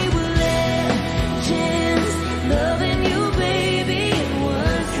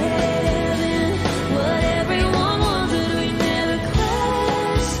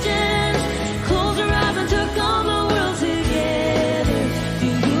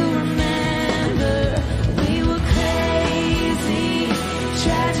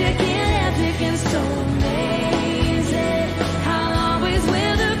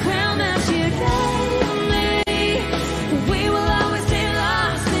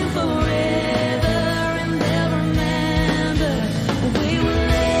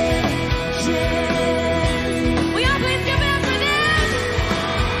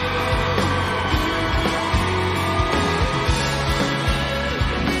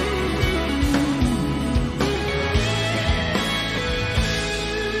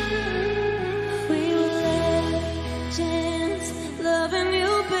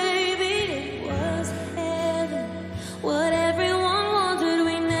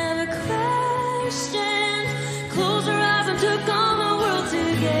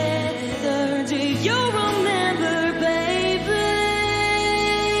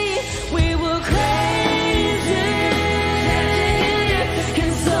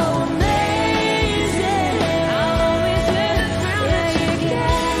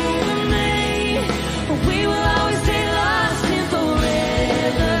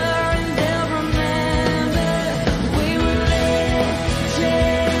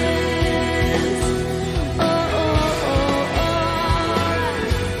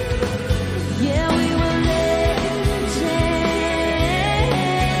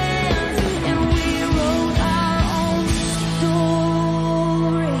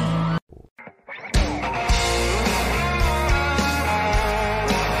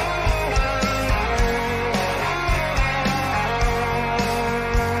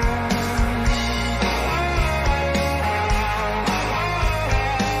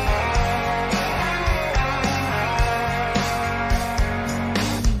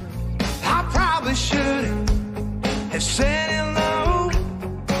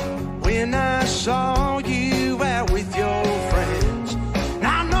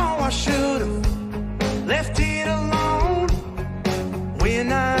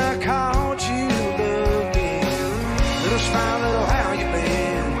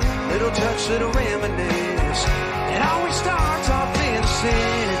little touch, little reminisce. It always starts off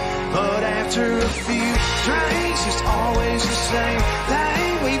innocent, but after a few drinks, it's always the same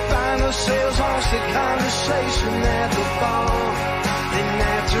thing. We find ourselves lost in conversation at the bar. Then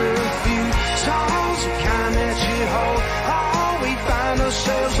after a few songs, the kind that you hold, oh, we find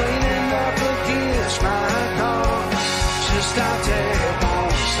ourselves leaning up against my car. Just stop there,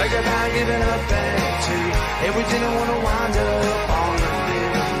 bones, think about giving up back to. If we didn't want to wind up on the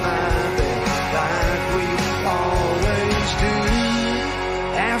end of my bed like we always do.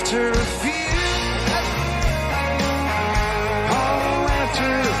 After a few, oh, after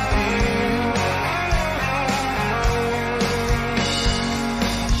a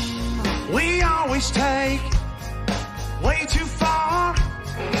few, we always take way too far.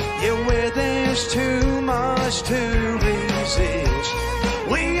 Yeah, where there's too much to resist.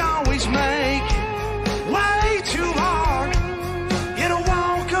 We always make way too hard. You know,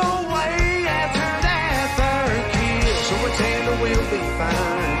 walk away after that third kiss. So pretend that we'll be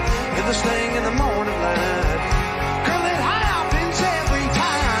fine. Hear this thing in the morning light. Girl, it happens every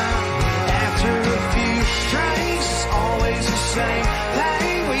time. After a few drinks, it's always the same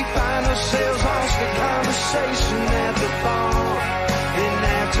thing. We find ourselves lost in conversation at the bar. Then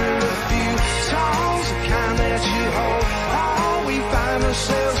after a few songs, the kind that you hold, oh, we find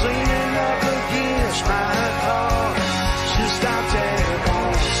ourselves leaning up against my car. Just stop there,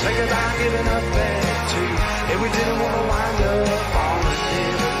 bones, think about giving up back to. If we didn't want to wind up on the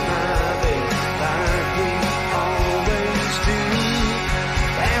end of my bed like we always do.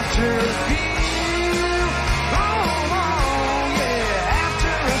 After a few, oh, yeah,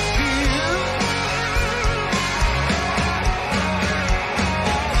 after a few.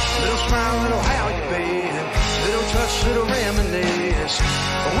 Little smile, little how you been, little touch, little reminisce.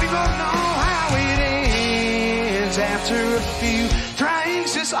 But we both know how it ends. After a few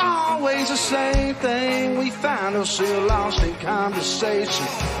drinks, it's always the same thing. We find ourselves lost in conversation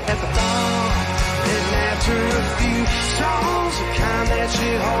at the bar. And after a few songs, the kind that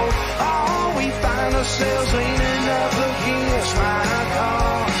you hold, oh, we find ourselves leaning up against my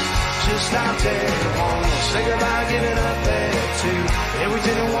car. Just stop there, almost think about giving up there too. And we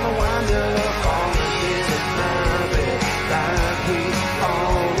didn't want to wind up on the end of my bed like we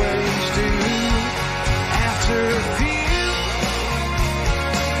always do. After a few,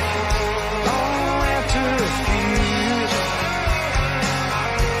 oh, after a few.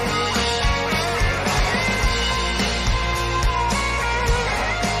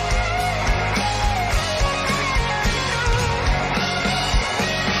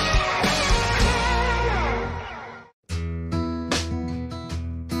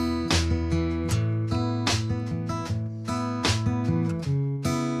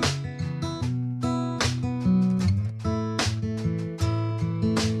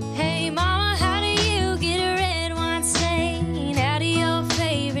 Hey mama, how do you get a red wine stain out of your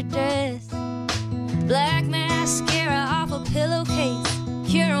favorite dress? Black mascara off a pillowcase,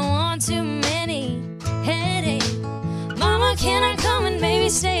 cure one too many headache. Mama, can I come and maybe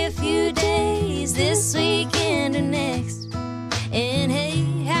stay a few days this weekend or next? And hey,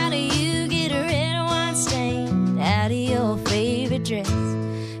 how do you get a red wine stain out of your favorite dress?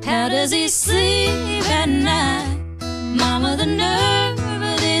 How does he sleep at night? Mama, the nerve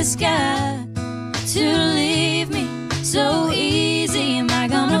of this guy to leave me so easy. Am I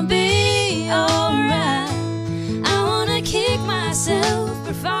gonna be alright? I wanna kick myself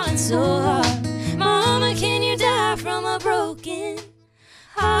for falling so hard. Mama, can you die from a broken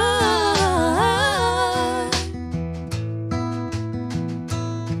heart?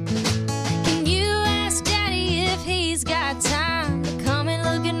 Can you ask Daddy if he's got time to come and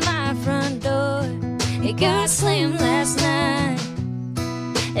look at my front door? It got slammed last night,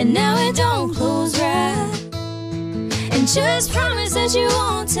 and now it don't close right. And just promise that you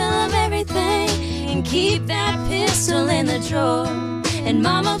won't tell him everything, and keep that pistol in the drawer. And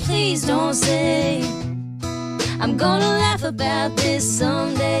mama, please don't say I'm gonna laugh about this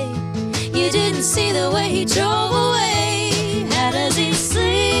someday. You didn't see the way he drove away. How does he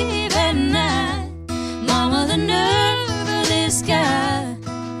sleep at night? Mama, the nerve of this guy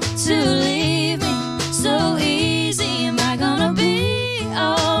to leave me so easy. Am I gonna be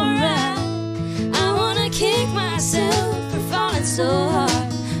alright? I wanna kick myself for falling so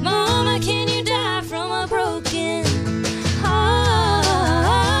hard. Mama, can you die from a broken heart?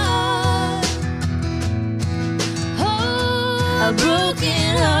 Oh, a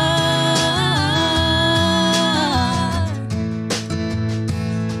broken heart.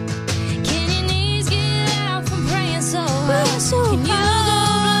 Can your knees get out from praying so hard? Can you go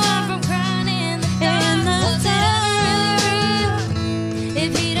blind from crying in the dark?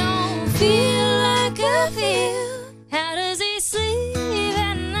 If he don't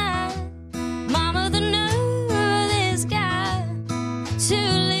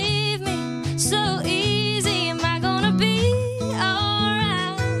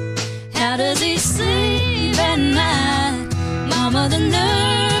does he sleep at night? Mama, the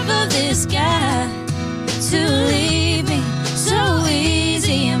nerve of this guy to leave me so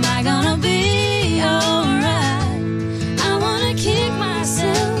easy. Am I gonna be alright? I wanna kick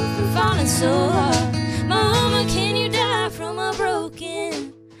myself for falling so hard. Mama, can you die from a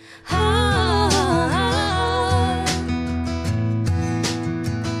broken heart?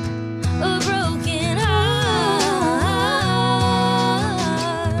 A broken heart.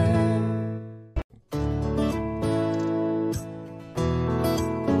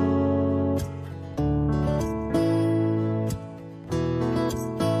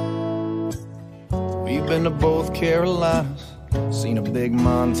 We've been to both Carolinas, seen a big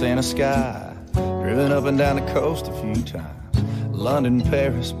Montana sky, driven up and down the coast a few times. London,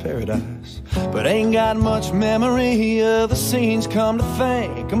 Paris, paradise, but ain't got much memory of the scenes. Come to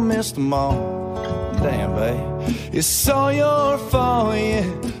think, I missed them all. Damn, babe, it's all your fault, yeah.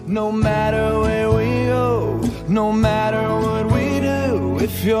 No matter where we go, no matter what we do,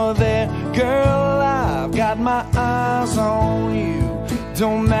 if you're there, girl, I've got my eyes on you.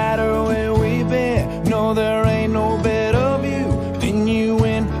 Don't matter where we've been, no, there ain't no better view than you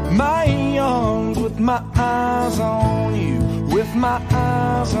in my arms, with my eyes on you, with my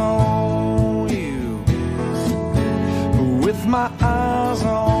eyes on you, with my eyes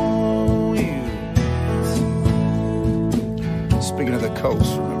on you. Speaking of the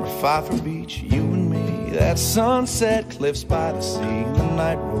coast, remember Pfeiffer Beach, you and me, that sunset, cliffs by the sea, the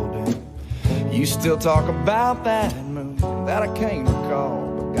night rolled in. You still talk about that movie that I can't recall,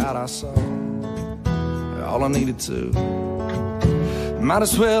 but God, I saw all I needed to. Might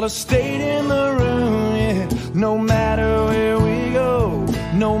as well have stayed in the room, yeah. No matter where we go,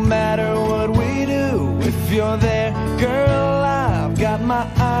 no matter what we do, if you're there, girl, I've got my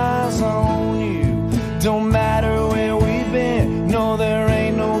eyes on you. Don't matter where we've been, no, there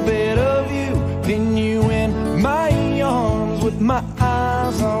ain't no better view than you in my arms, with my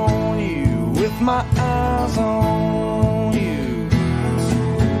eyes on you, with my eyes on you,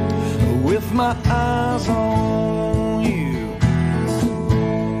 with my eyes on you.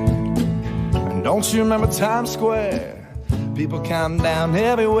 And don't you remember Times Square? People counting down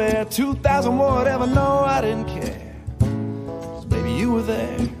everywhere, 2,000 whatever, no, I didn't care, 'cause baby, you were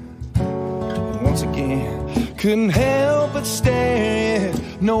there. And once again, couldn't help but stare,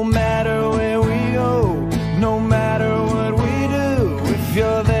 no matter where we go, no matter what we do, if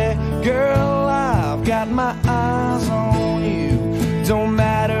you're there, girl, I've got my eyes on you. Don't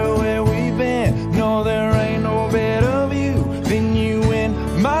matter where we've been, no, there ain't no better view than you in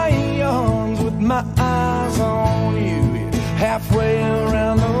my arms, with my eyes on you. Halfway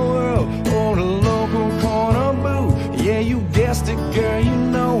around the world, or a local corner booth, yeah, you guessed it, girl, you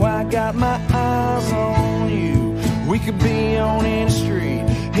know I got my eyes on you. We could be on any street,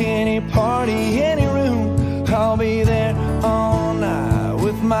 any party, any room, I'll be there all night,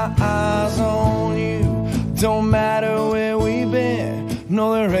 with my eyes on you. Don't matter where we've been,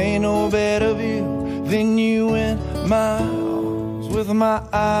 no, there ain't no better view than you in my arms, with my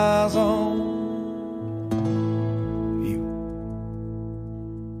eyes on you.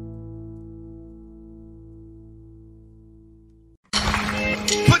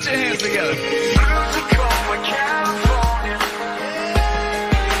 Put your hands together.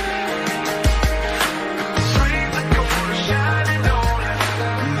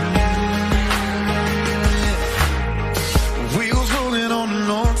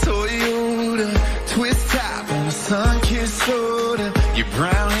 Your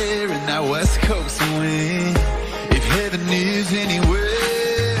brown hair and that West Coast wind. If heaven is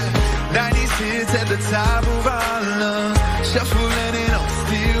anywhere, 90s hits at the top of our lungs, shuffling it on,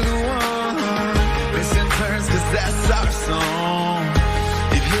 still the one. Missing turns, 'cause that's our song.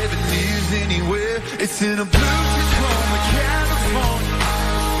 If heaven is anywhere, it's in a blue Tacoma, California.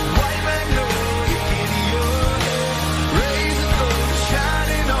 White magnolia in your hair, rays of gold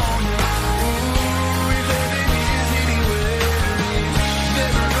shining on you. Ooh, if heaven is anywhere,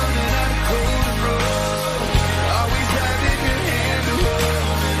 never running out of golden road, always having your hand to hold.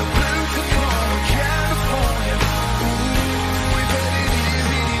 In a blue Tacoma, California. Ooh, if heaven is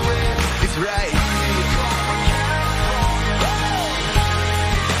anywhere, it's right here.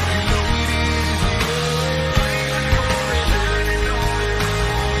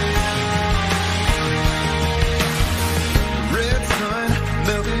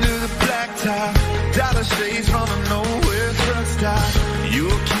 Dollar shades from a nowhere truck stop.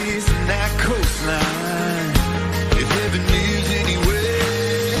 Your kiss and that coastline. If heaven is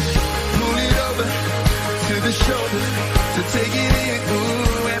anywhere, pull it over to the shoulder to take it in,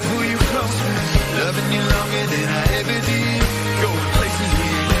 ooh, and pull you closer. Loving you longer than I ever did. Go places we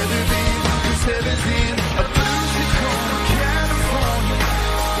never been.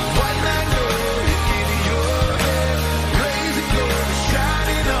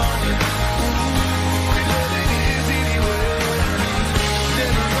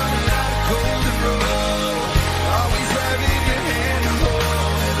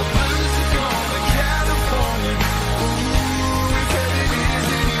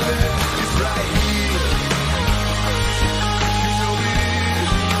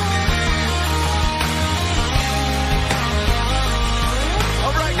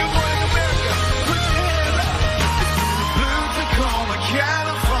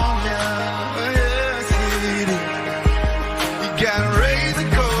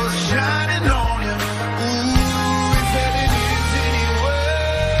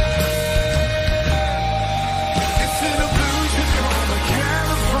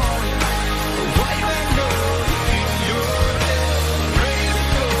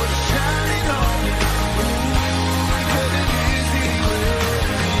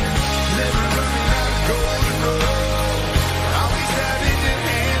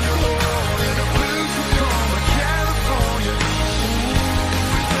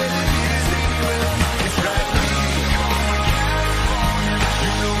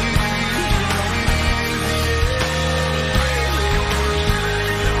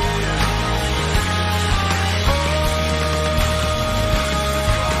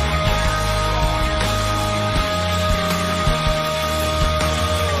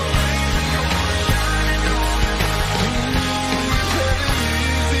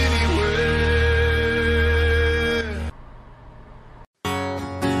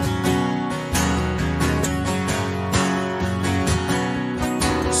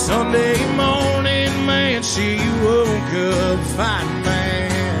 Sunday morning, man, she woke up fighting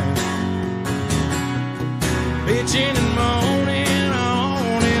man, bitching and moaning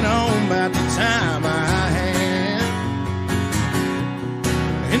on and on about the time I had.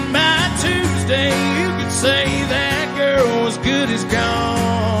 And by Tuesday, you could say that girl was good as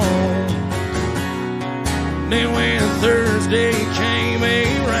gone. Then when Thursday came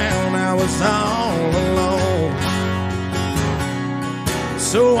around, I was all alone.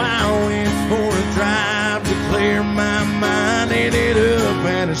 So I went for a drive to clear my mind. Ended up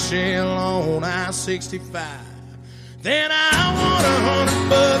at a shell on I-65. Then I won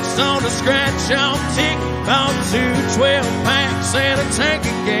 $100 on a scratch-off ticket. Bought 2 12-packs and a tank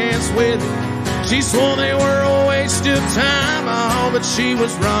of gas with it. She swore they were a waste of time, oh, but she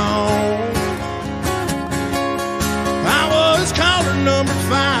was wrong. I was caller number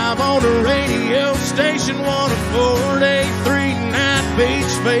 5 on the radio station, won a 4-day, 3-night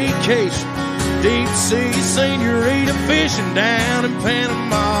beach vacation. Deep sea senorita fishing down in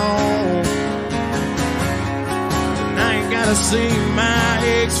Panama. And I ain't gotta see my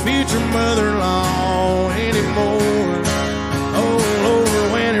ex-future mother-in-law anymore. Oh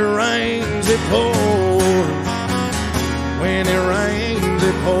Lord, when it rains it pours. When it rains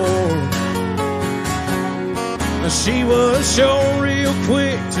it pours. She was sure real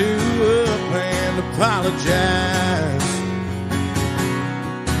quick to up and apologize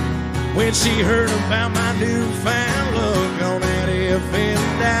when she heard about my newfound love on that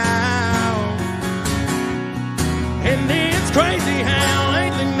FM dial. And it's crazy how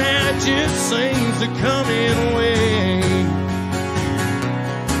lately now it just seems to come in waves.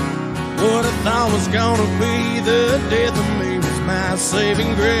 What I thought was gonna be the death of me was my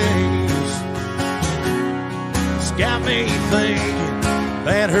saving grace. Got me thinking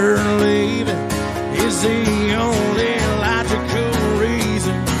that her leaving is the only logical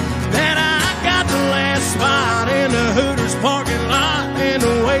reason that I got the last spot in the Hooters parking lot, and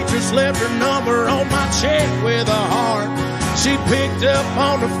the waitress left her number on my check with a heart. She picked up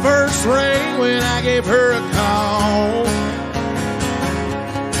on the first ring when I gave her a call.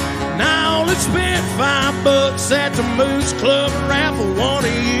 Now let's spend $5 at the Moose Club raffle, one a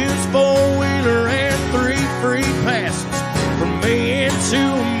used 4-wheeler and 3 free passes for me and 2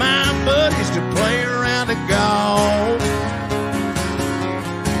 of my buddies to play around the golf.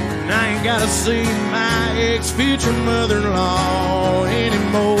 And I ain't gotta see my ex-future mother-in-law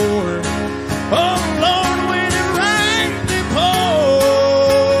anymore. Oh Lord, when it rains it pours.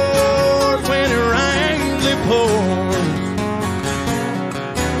 When it rains it pours.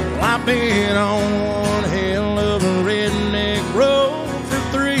 Well, I've been on one hell of a redneck road for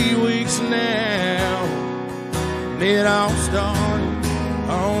 3 weeks now. It all started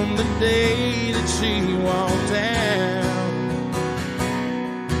on the day that she walked out.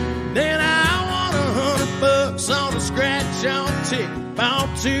 Then I won $100 on a scratch-off ticket. Bought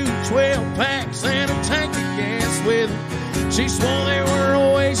 2 12-packs and a tank of gas with her. She swore they were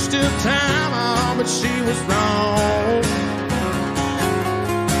a waste of time, oh, but she was wrong.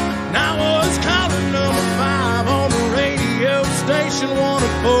 And I was caller number 5 on the radio station, won a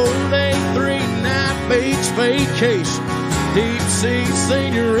 4-day, 3-night beach vacation. Deep sea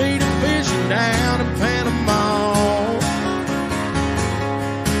senorita fishing down in Panama.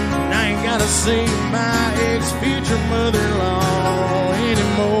 And I ain't gotta see my ex-future mother-in-law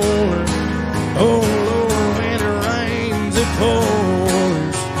anymore. Oh Lord, when it rains it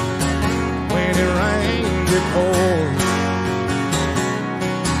pours. When it rains it pours.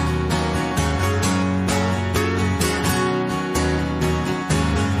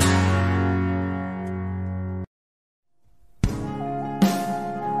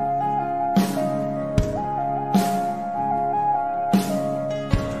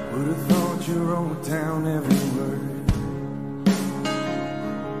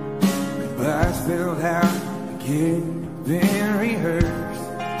 Spelled out again, then rehearsed.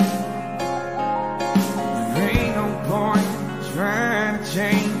 There ain't no point trying to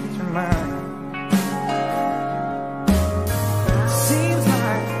change your mind. Seems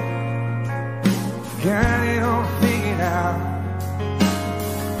like you got it all figured out.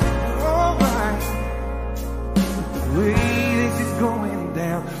 Alright, the way this is going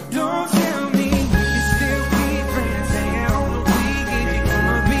down. Don't tell me you can still be friends, hang out on the weekend. You're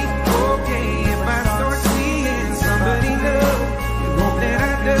gonna be okay. Somebody know you hope that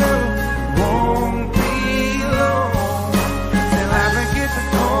I know won't be long. Till I get the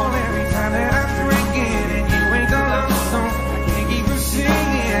call every time that I'm drinking, and you ain't the love song I can't keep from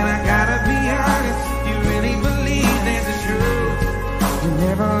singing. I gotta be honest, you really believe this is true. You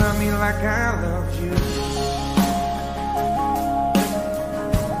never loved me like I loved you.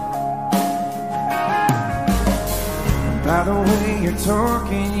 by the way you're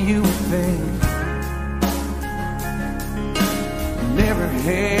talking, you would think you never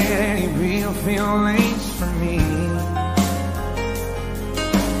had any real feelings for me.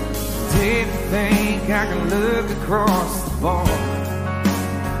 Did you think I can look across the bar,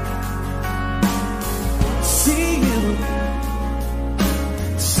 see you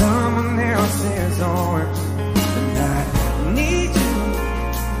in someone else's arms, and I need you?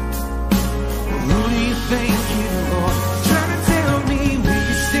 Who do you think you are? Trying to tell me we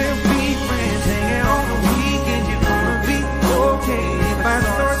can still be friends, hanging on the weekend. You're gonna be okay if I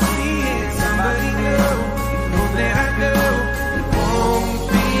start seeing somebody new. You know that I know it won't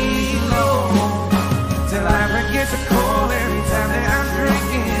be long till I forget to call every time that I'm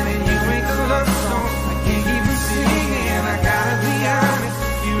drinking, and you ain't the love song I can't keep from singing. I gotta be honest,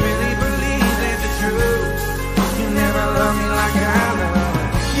 you really believe that the truth? You never love me like I love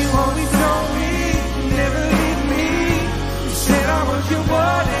you. Always told me you never leave me. You said I was your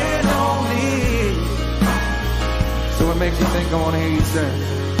one and only. So what makes you think I wanna hear you say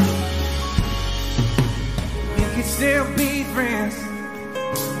we could still be friends?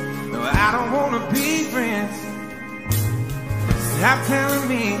 No, I don't wanna be friends. Stop telling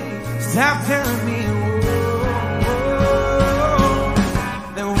me, stop telling me,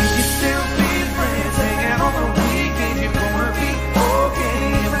 that we can still be friends, hanging on the weekend. You're gonna be okay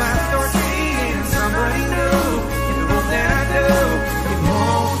if I start seeing somebody new. You know that I do. It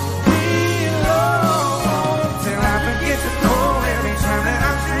won't be long till I forget to call every time that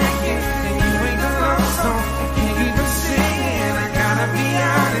I'm drinking, and you ain't the love song I can't keep from singing. I gotta be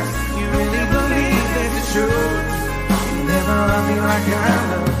honest, you really believe that the truth? You never love me like I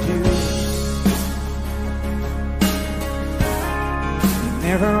loved you.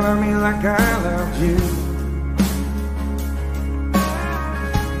 Never love me like I loved you.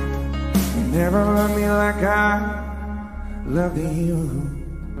 You never love me like I loved you.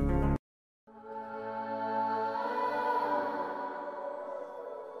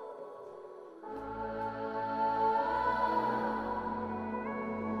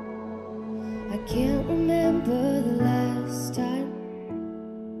 I can't remember the last time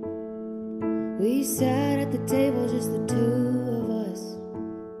we sat at the table, just the two of us,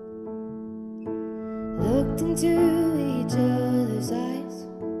 looked into each other's eyes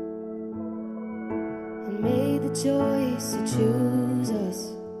and made the choice to choose us.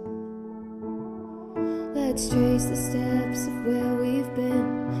 Let's trace the steps of where we've been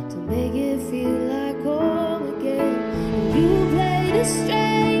to make it feel like home again. And you play the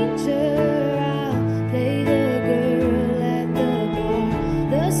stranger, I'll play the girl at the bar,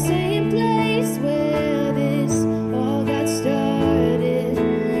 the same place where this all got started.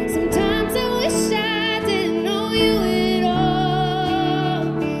 Sometimes I wish I didn't know you at all,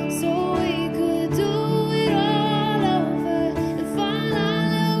 so we could do it all over and fall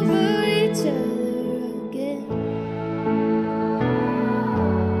all over each other again.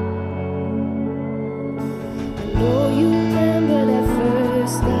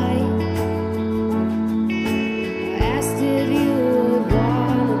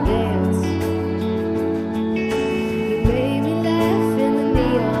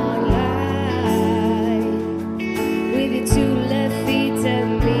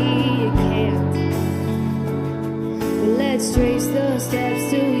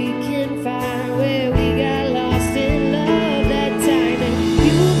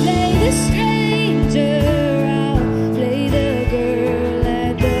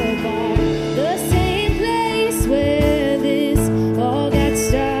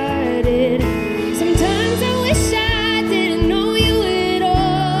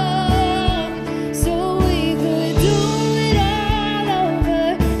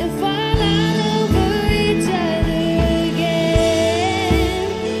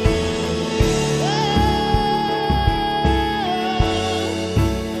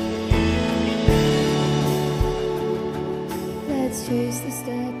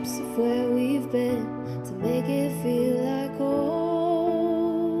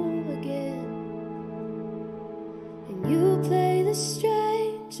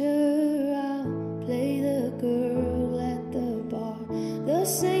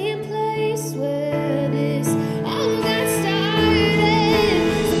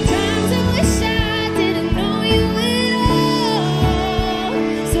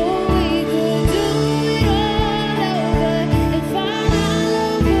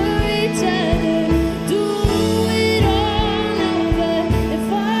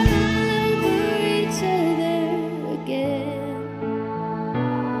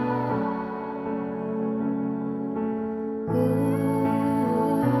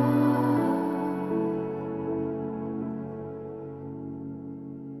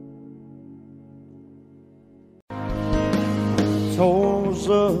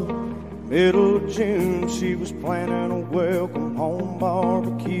 up, middle of June. She was planning a welcome home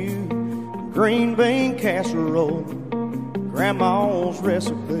barbecue, green bean casserole, grandma's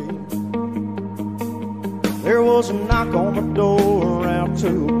recipe. There was a knock on the door around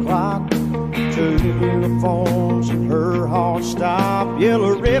 2 o'clock. 2 uniforms and her heart stopped.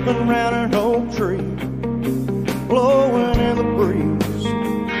 Yellow ribbon round an oak tree, blowing in the breeze.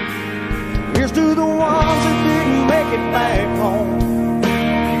 Here's to the ones that didn't make it back home,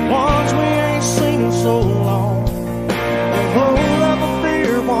 ones we ain't seen in so long. They hold up a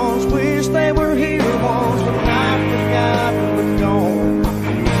beer, ones wish they were here, ones but not forgotten but gone.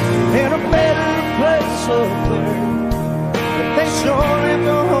 In a better place up there, but they sure left a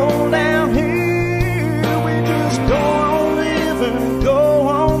hole down here. We just go on living and go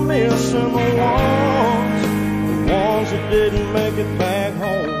on missing the ones that didn't make it back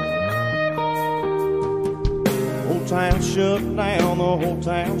home. Whole town shut down, the whole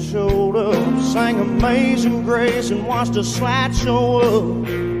town showed up, sang Amazing Grace and watched a slideshow up.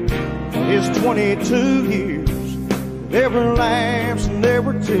 It's 22 years, there were laughs and there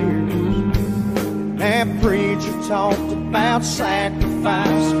were tears. That preacher talked about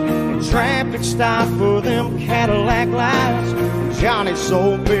sacrifice, and traffic stopped for them Cadillac lights. Johnny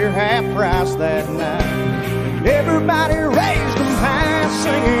sold beer half price that night, and everybody raised them high,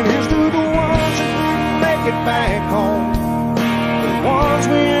 singing, here's to the ones that didn't make it back home, the ones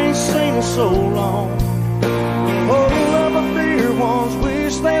we ain't seen in so long. Hold up a beer, ones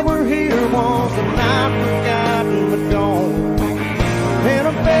wish they were here, ones that not forgotten but gone. In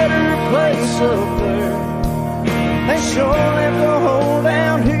a better place up there, they sure left a hole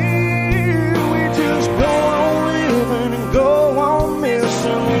down here. We just go on living and go on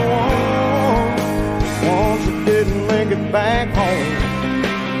missing the ones that didn't make it back home.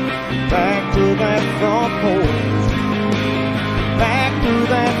 Back to that front porch, back to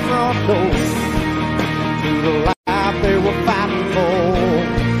that front door, to the life they were fighting for.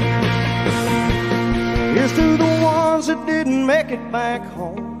 Here's to the ones that didn't make it back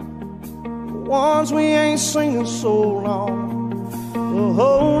home, the ones we ain't seen in so long. We'll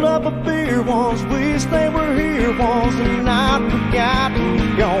hold up a beer, ones wish they were here, ones that not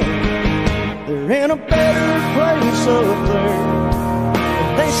forgotten gone. They're in a better place up there,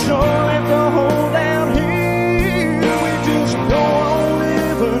 but they sure left a hole down here. We just go on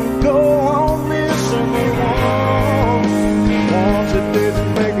living, go on missing the ones that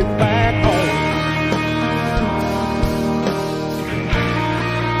didn't make it back home.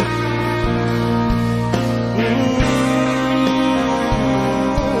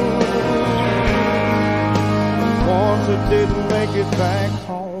 That didn't make it back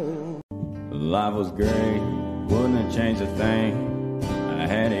home. Life was great, wouldn't have changed a thing. I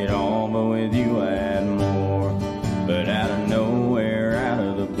had it all, but with you I had more. But out of nowhere, out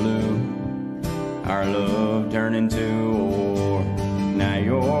of the blue, our love turned into a war. Now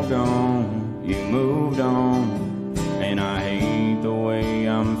you're gone, you moved on, and I hate the way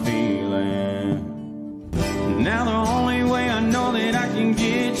I'm feeling. Now the only way I know that I can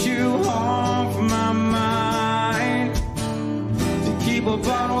get you off my mind, keep a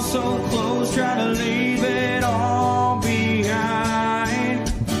bottle so close, try to leave it all behind.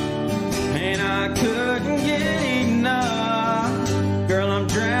 And I couldn't get enough. Girl, I'm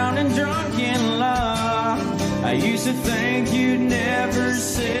drowning drunk in love. I used to think you'd never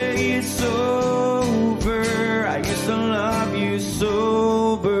say it's over. I used to love you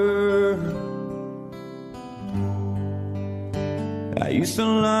sober. I used to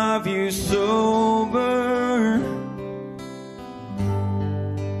love you sober.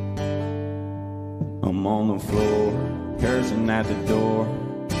 I'm on the floor, cursing at the door,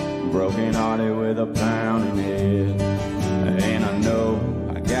 broken hearted with a pounding head. And I know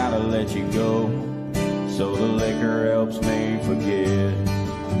I gotta let you go, so the liquor helps me forget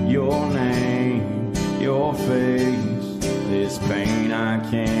your name, your face, this pain I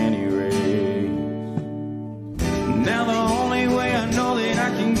can't erase. Now the only way I know that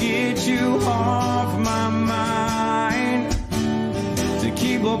I can get you off my mind,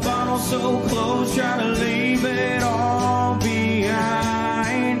 keep a bottle so close, try to leave it all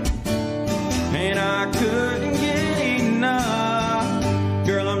behind. And I couldn't get enough.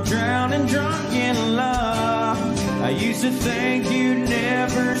 Girl, I'm drowning drunk in love. I used to think you'd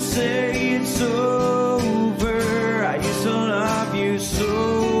never say it's over. I used to love you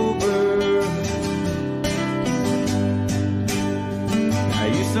sober. I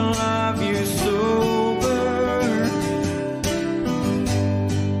used to love you sober.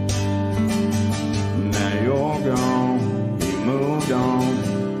 Gone, you moved on,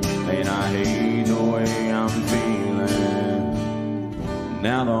 and I hate the way I'm feeling.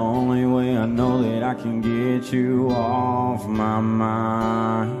 now the only way I know that I can get you off my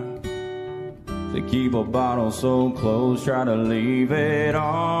mind. To keep a bottle so close, try to leave it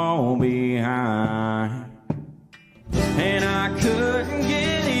all behind. And I couldn't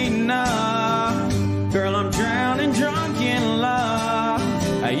get enough. Girl, I'm drowning drunk in love.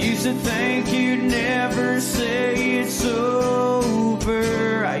 I used to think you'd never say it's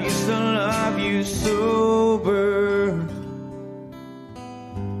over. I used to love you sober.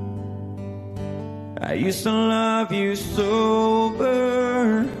 I used to love you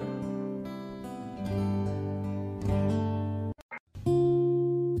sober.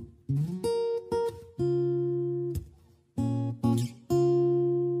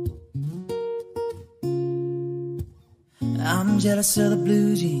 I'm jealous of the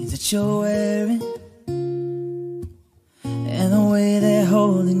blue jeans that you're wearing, and the way they're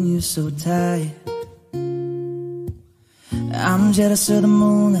holding you so tight. I'm jealous of the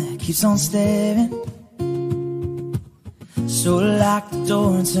moon that keeps on staring. So lock the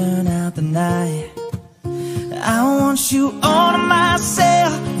door and turn out the night. I want you all to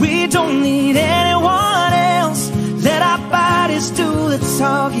myself. We don't need anyone else. Let our bodies do the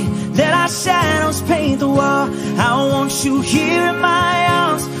talking. Let our shadows paint the wall. I want you here in my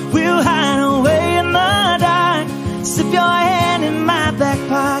arms. We'll hide away in the dark. Slip your hand in my back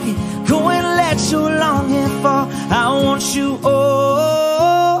pocket. Go and let your long hair fall. I want you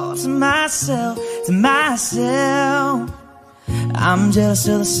all to myself, to myself. I'm jealous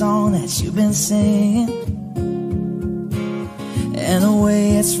of the song that you've been singing, and the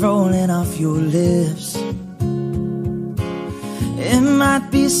way it's rolling off your lips. It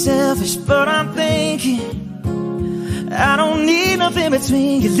might be selfish, but I'm thinking I don't need nothing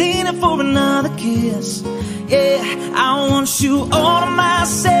between you leaning for another kiss. Yeah, I want you all to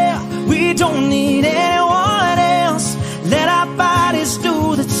myself. We don't need anyone else. Let our bodies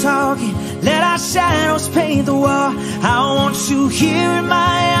do the talking. Let our shadows paint the wall. I want you here in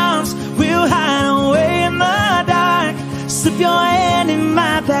my arms. We'll hide away in the dark. Slip your hand in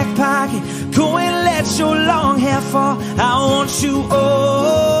my back pocket. Go and let your long hair fall. I want you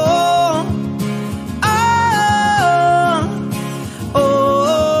all,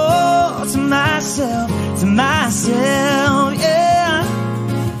 oh, to myself, to myself, yeah.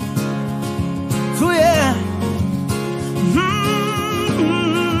 Oh yeah.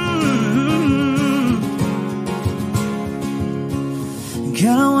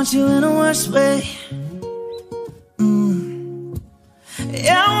 Girl, I want you in the worst way.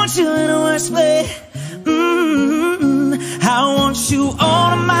 Yeah, I want you in the worst way. I want you all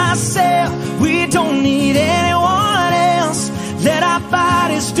to myself. We don't need anyone else. Let our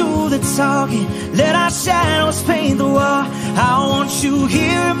bodies do the talking. Let our shadows paint the wall. I want you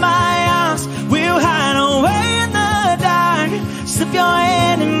here in my arms. We'll hide away in the dark. Slip your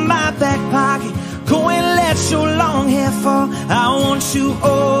hand in my back pocket. Go and let your long hair fall. I want you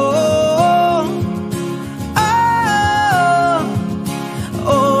all,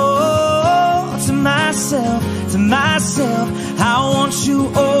 oh, to myself, to myself. I want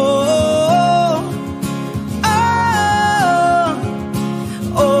you all,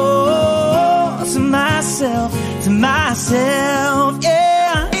 oh, to myself, to myself,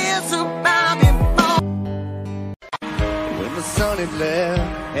 yeah. It's about me. When the sun had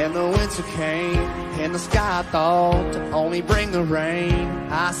left and the winter came, and the sky thought to only bring the rain,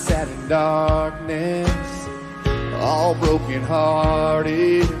 I sat in darkness, all broken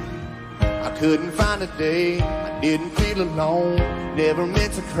hearted. I couldn't find a day I didn't feel alone. Never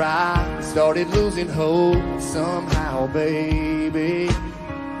meant to cry, started losing hope. Somehow, baby,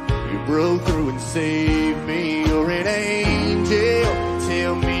 you broke through and saved me. You're an angel,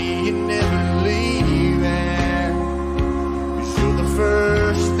 tell me you never leaving. 'Cause you're the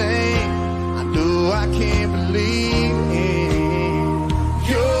first thing I know I can't believe in.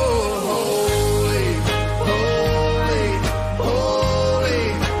 You're holy, holy, holy,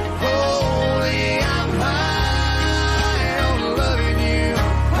 holy. I'm high on loving you,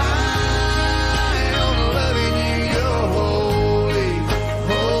 high on loving you. You're holy,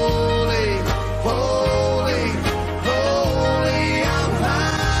 holy, holy, holy. I'm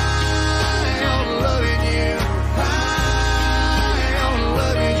high on loving you, high on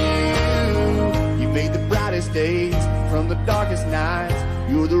loving you. You made the brightest days from the darkest nights.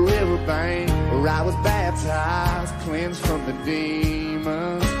 You're the riverbank where I was baptized, cleansed from the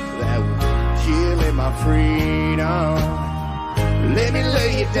demons that were killing my freedom. Let me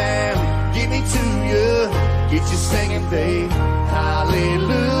lay you down, give me to you, get you singing, babe.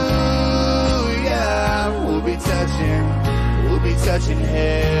 Hallelujah. We'll be touching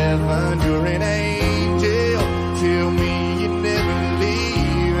heaven. You're an angel, tell me you never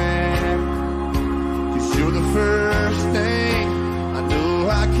leave.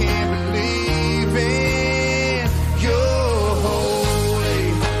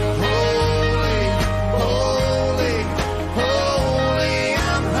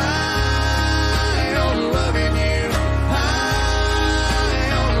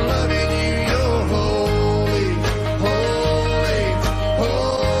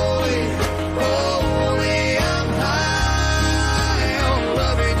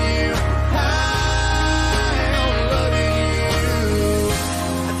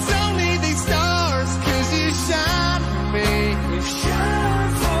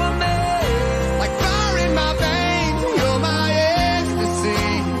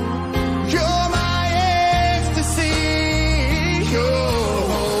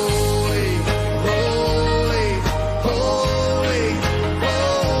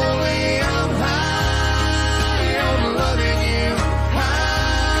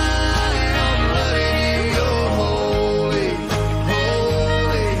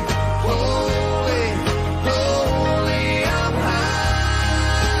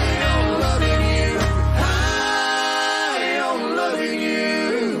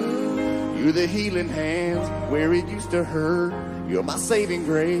 You're the healing hands where it used to hurt. You're my saving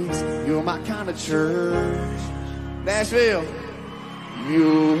grace. You're my kind of church. Nashville,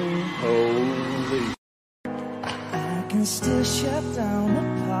 you're holy. I can still shut down the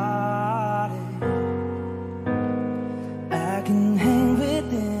party. I can hang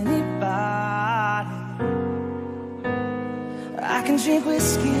with anybody. I can drink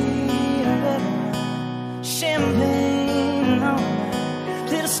whiskey and red wine, champagne all night,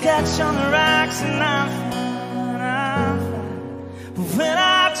 little scotch on the rocks, and I'm fine, I'm fine. But when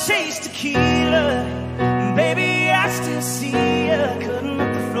I taste tequila, baby, I still see ya cutting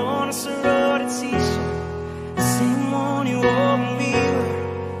up the floor on a sorority t-shirt, the same one you wore when we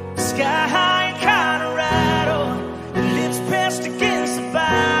were sky high in Colorado. Your lips pressed against the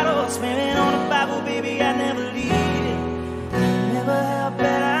bottle, swearing on the Bible, baby, I never leave it. I never have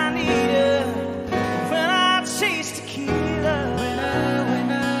that I need her. When I taste tequila,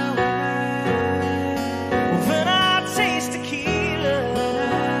 when I taste tequila,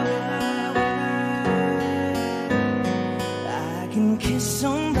 I can kiss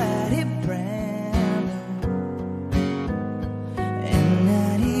somebody brand new and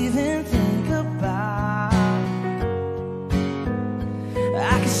not even think about it.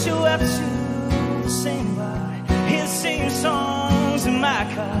 I can show up to the same bar, hear the same songs in my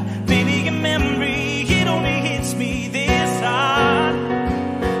car. Baby, your memory, it only hits me this hard.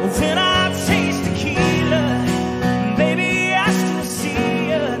 When I taste tequila, baby, I still see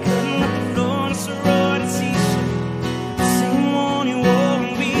ya cutting up the floor in a sorority t-shirt, the same one you wore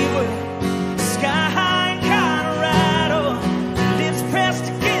when we were sky high in Colorado. Lips pressed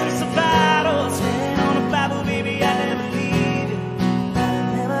against the bottle, swearing on the Bible, baby, I never leave it. I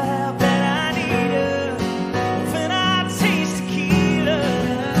never have that I need her. When I taste tequila,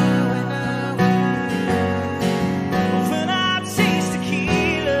 when I taste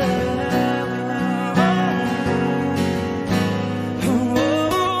tequila,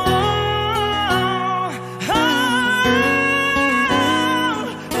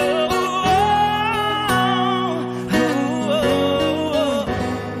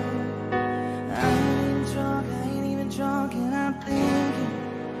 I ain't even drunk, and I'm thinking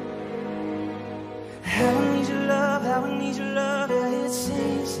how I need your love, how I need your love, yeah, it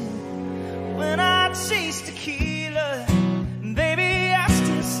seems when I taste tequila, baby, I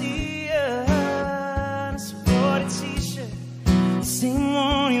still see ya in a sorority t-shirt, the same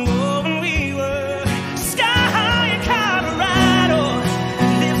one you wore when we were sky high in Colorado.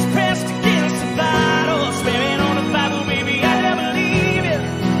 Lips pressed against the bottle, swearing on the Bible, baby, I never leave it.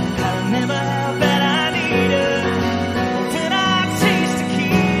 I'll never have that I need her. When I taste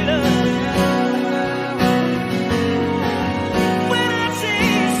tequila, when I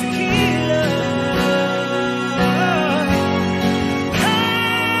taste tequila, oh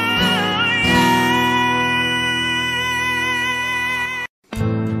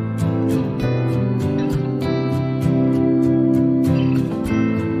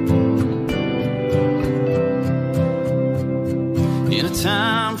In a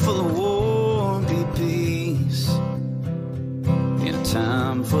time full of war, be peace. In a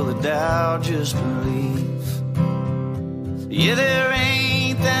time full of doubt, just believe. Yeah, there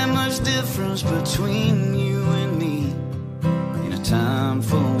ain't that much difference between you and me. In a time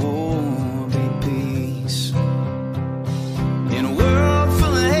full of war, be peace. In a world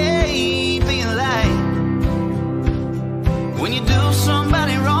full of hate, be a light. When you do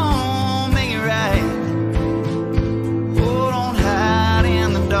somebody wrong, make it right. Oh, don't hide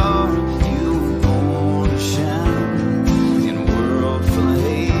in the dark, you were born to shine. In a world full of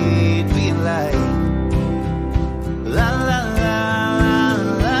hate, be a light. La la la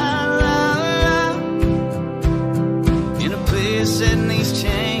la la la. In a place that needs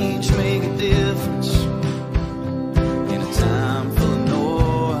change,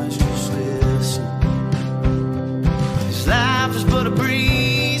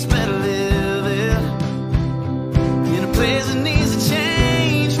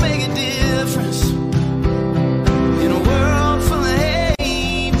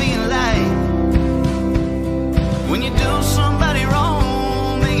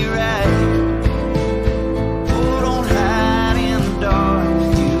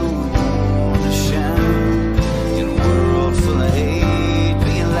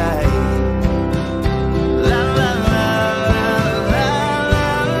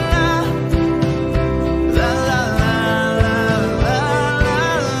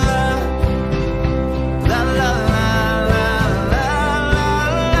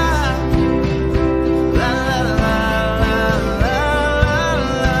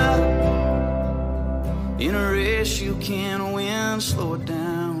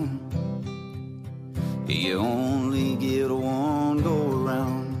 You only get one go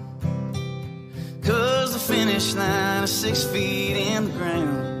around. 'Cause the finish line is 6 feet in the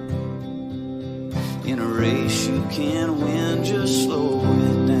ground. In a race you can't win, just slow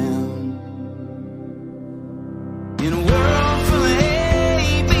it down. In a world full of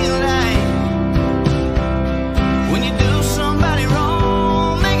hate, be light. When you do somebody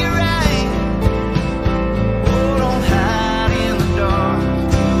wrong, make it right. Oh, don't hide in the dark,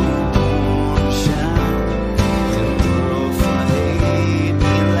 you won't shine. In a world full of hate,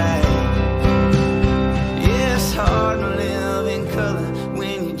 be light. Yeah, it's hard to live in color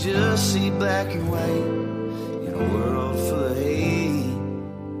when you just see black and white. In a world full of hate,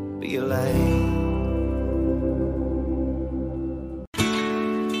 be a light.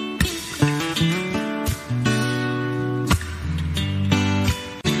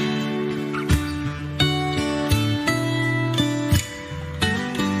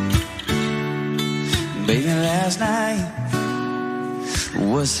 Baby, last night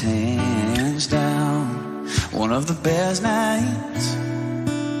was hands down one of the best nights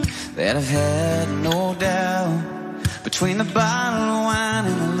that I've had, no doubt. Between the bottle of wine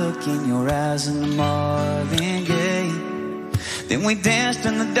and the look in your eyes and the Marvin Gaye, then we danced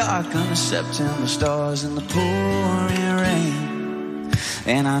in the dark under September stars in the pouring rain.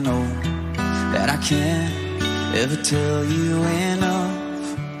 And I know that I can't ever tell you enough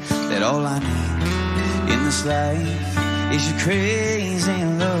that all I need in this life is your crazy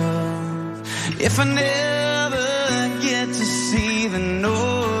love. If I never get to see the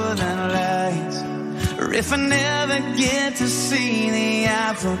northern lights, or if I never get to see the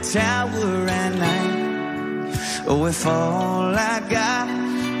Eiffel Tower at night, oh, if all I got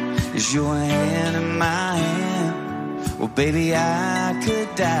is your hand in my hand, well, baby, I could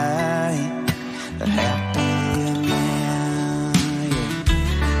die a happy man, yeah.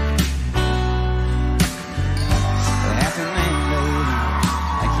 A happy man, baby.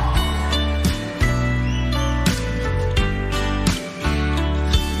 Thank you.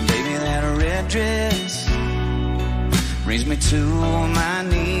 Baby, that red dress brings me to my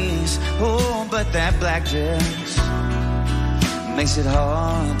knees. Oh, but that black dress makes it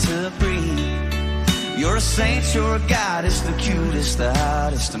hard to breathe. You're a saint, you're a goddess, the cutest, the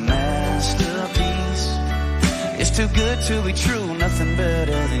hottest, a masterpiece. It's too good to be true, nothing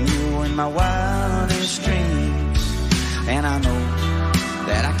better than you in my wildest dreams. And I know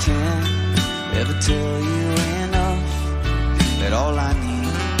that I can't ever tell you enough that all I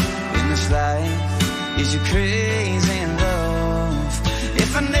need in this life is your crazy love.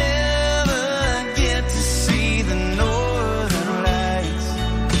 If I never get to see the northern lights,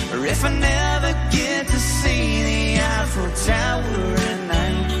 or if I never get to see the Eiffel Tower at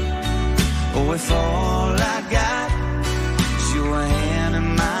night, oh, if all I got is your hand in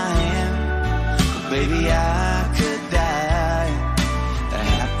my hand, oh, baby, I could die a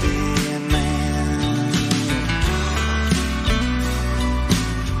happy man.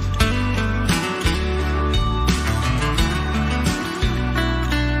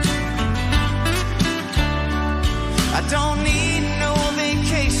 I don't need no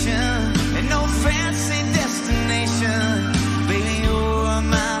vacation and no fancy destination. Baby, you're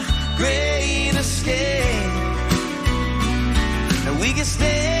my great escape. And we can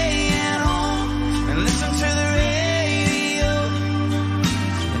stay at home and listen to the radio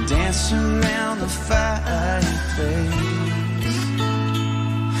and dance around the fireplace.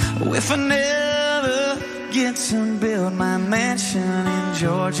 Oh, if I never get to build my mansion in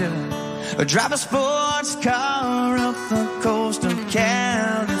Georgia, or drive a sports car up the coast of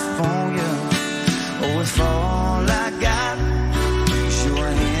California, oh, if all I got is your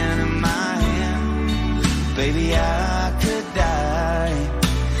hand in my hand, baby, I could die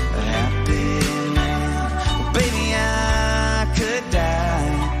a happy man. Oh, baby, I could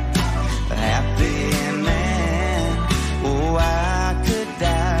die a happy man. Oh, I could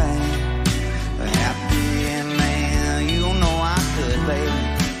die a happy man. You know I could, baby.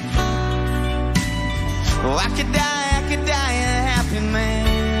 Oh, I could die a happy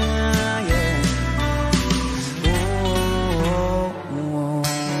man, yeah. Oh, oh, oh.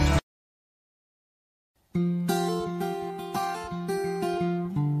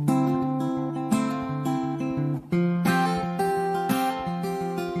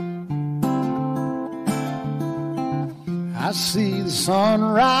 I see the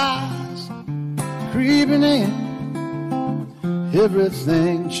sunrise creeping in.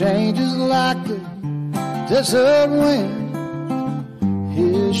 Everything changes like a desert wind.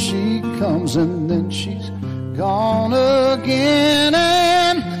 Here she comes and then she's gone again.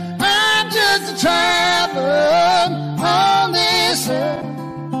 And I'm just a traveler on this earth.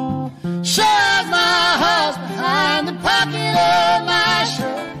 Sure as my heart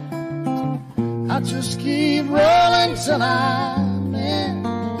just keep rolling till I'm in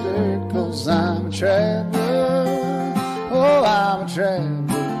the dirt, 'cause I'm a traveler. Oh, I'm a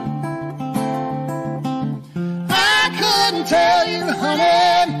traveler. I couldn't tell you,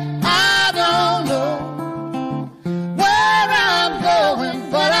 honey, I don't know where I'm going,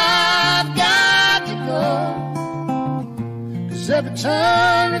 but I've got to go, 'cause every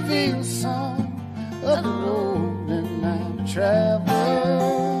turn reveals some of the road, and I'm a traveler.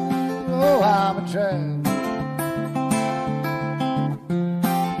 Oh, I'm a traveler.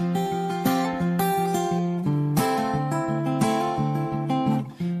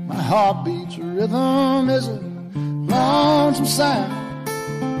 My heartbeat's rhythm is a lonesome sound,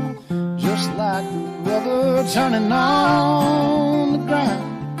 just like the weather turning on the ground.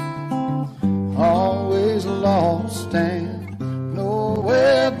 Always lost and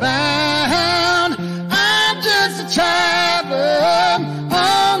nowhere bound. I'm just a traveler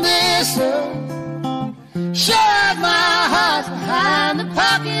on this earth. Sure, my heart's behind the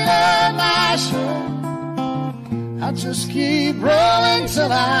pocket of my shirt. I just keep rolling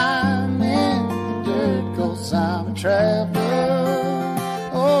till I'm in the dirt, 'cause I'm a traveler.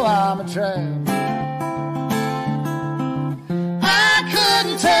 Oh, I'm a traveler. I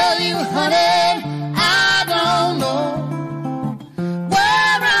couldn't tell you, honey, I don't know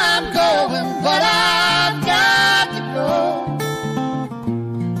where I'm going, but I've got to go,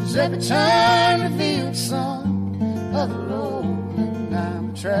 'cause every turn reveals some of the road, and I'm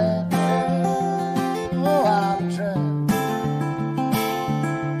a traveler. Oh, I'm a traveler.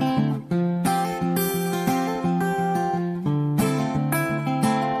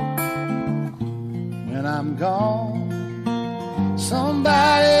 When I'm gone,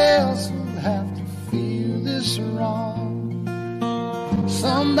 somebody else will have to feel this wrong.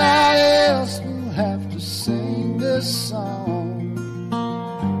 Somebody else will have to sing this song.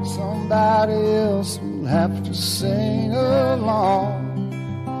 Somebody else will have to sing along.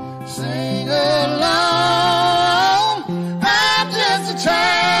 Sing along. I'm just a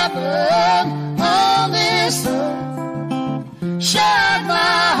traveler on this earth. Sure,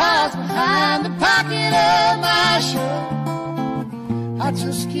 my heart's behind the pocket of my shirt. I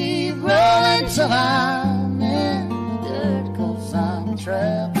just keep rolling till I'm in the dirt, 'cause I'm a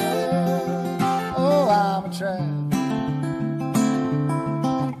traveler. Oh, I'm a traveler.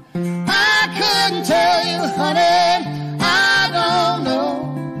 I couldn't tell you, honey, I don't know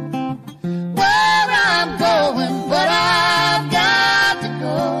where I'm going, but I've got to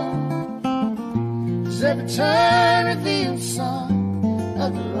go, 'cause every turn reveals some of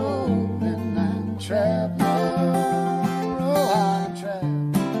the road, and I'm a traveler. Oh, I'm a traveler.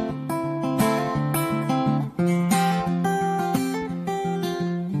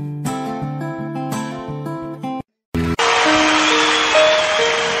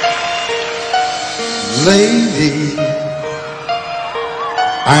 Lady,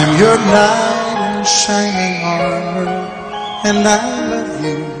 I'm your knight in shining armor, and I love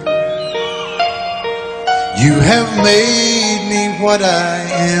you. You have made me what I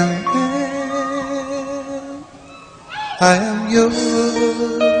am. I am yours.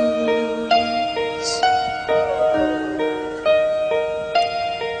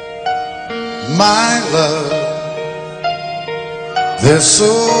 My love, there's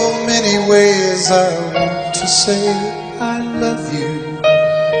so many ways I want to say I love you.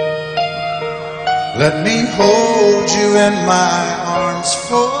 Let me hold you in my arms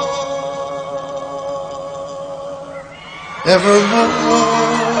forevermore.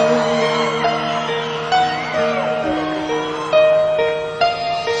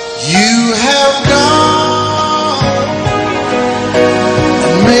 You have gone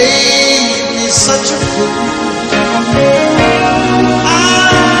and made me such a fool.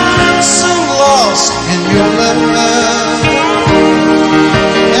 I'm so lost in your love,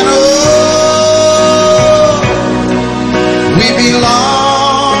 and oh, we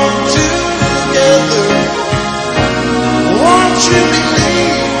belong together. Won't you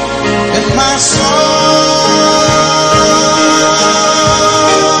believe in my song?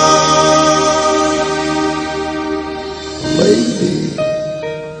 Lady,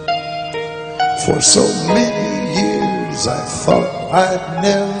 for so many years I thought I'd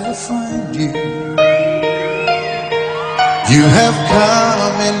never find you. You have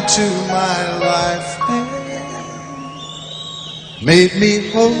come into my life and made me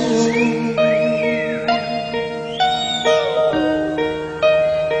whole.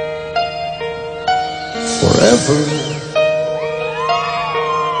 Forever,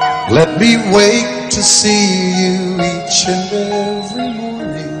 let me wake to see you each and every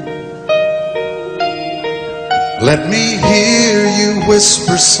morning. Let me hear you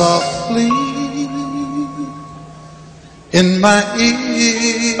whisper softly in my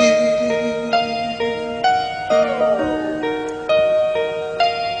ear.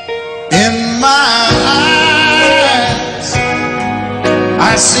 In my eyes,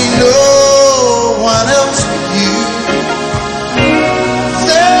 I see no one else but you.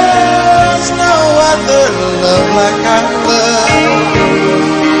 There's no other love like I love.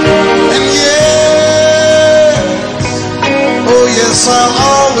 And yes, oh yes, I'll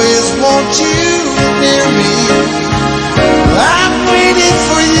always want you near me. I've waited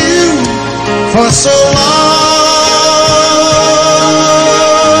for you for so long.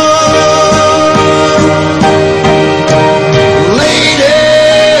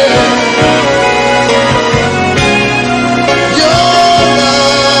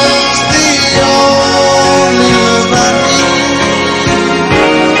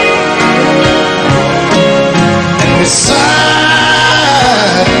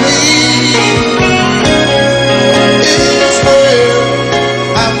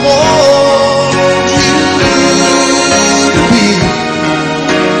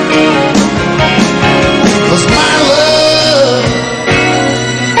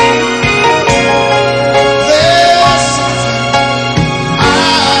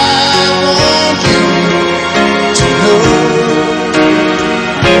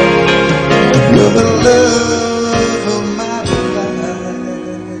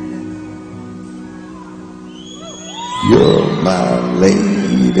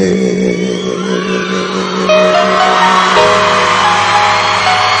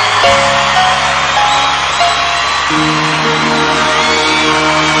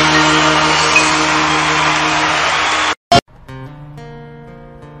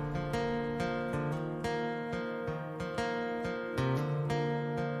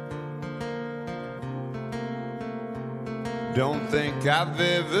 Don't think I've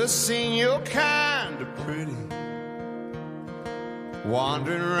ever seen your kind of pretty,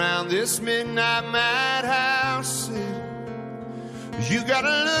 wandering around this midnight madhouse city. You got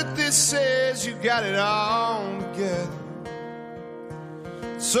a look that says you got it all together.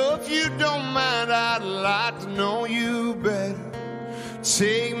 So if you don't mind, I'd like to know you better.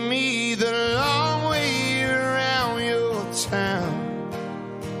 Take me the long way around your town.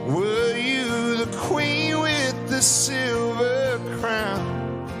 Were you the queen with the silver crown?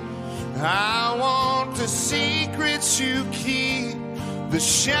 I want the secrets you keep, the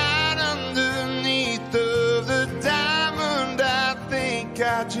shine underneath of the diamond I think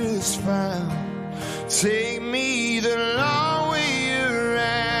I just found. Take me the long way around.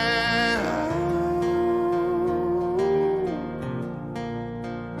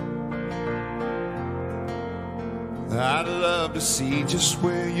 I'd love to see just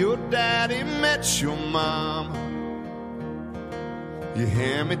where your daddy met your mama. You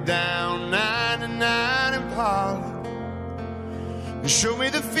hand me down 99 Impala. You show me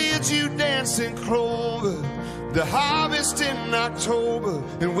the fields you danced in clover, the harvest in October,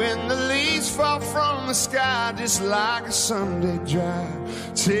 and when the leaves fall from the sky just like a Sunday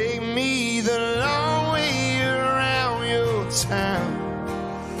drive. Take me the long way around your town.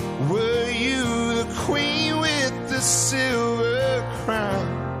 Were you the queen with the silver crown?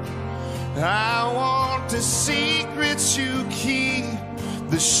 I want the secrets you keep,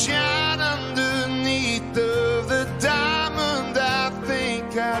 the shine underneath of the diamond I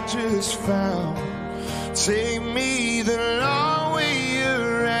think I just found. Take me the long way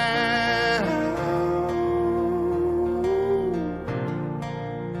around.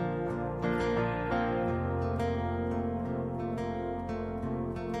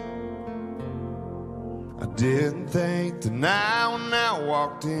 I didn't think that now when I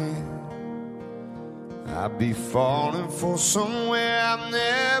walked in I'd be falling for somewhere I've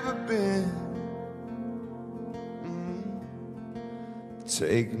never been.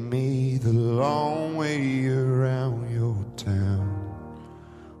 Take me the long way around your town.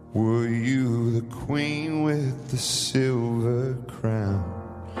 Were you the queen with the silver crown?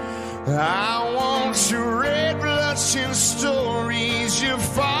 I want your red blushing stories, your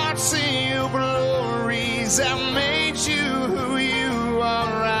farts and your glories that made you who you are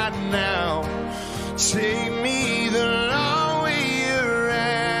right now. Take me the long way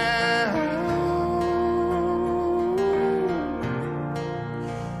around.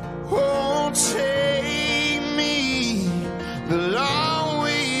 Oh, take me the long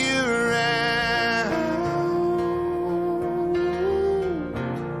way around.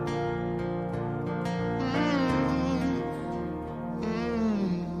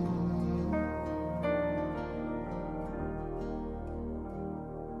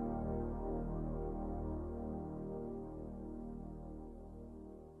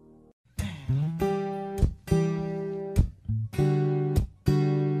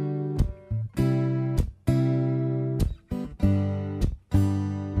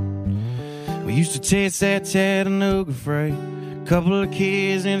 We used to chase that Chattanooga freight, couple of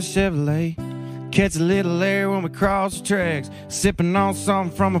kids in a Chevrolet. Catch a little air when we cross the tracks, sipping on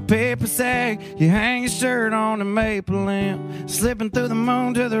something from a paper sack. You hang your shirt on the maple limb, slipping through the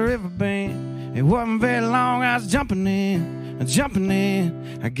moon to the river bend. It wasn't very long, I was jumping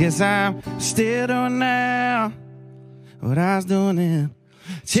in. I guess I'm still doing now what I was doing then.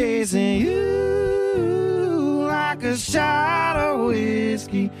 Chasing you like a shot of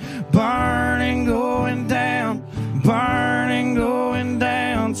whiskey, burning, going down, burning, going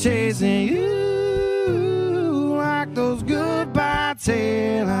down. Chasing you like those goodbye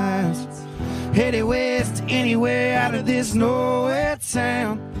taillights, headed west anywhere out of this nowhere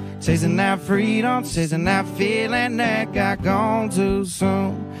town. Chasing that freedom, chasing that feeling that got gone too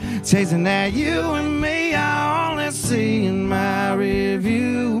soon. Chasing that you and me I only see in my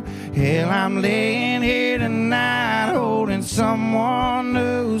review. Hell, I'm laying here tonight holding someone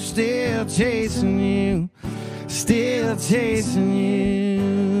new. Still chasing you, still chasing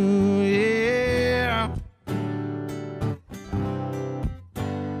you, yeah.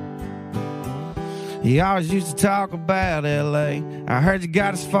 You always used to talk about L.A. I heard you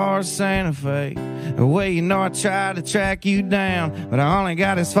got as far as Santa Fe. Well, you know I tried to track you down, but I only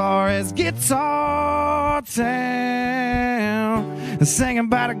got as far as Guitar Town. And singing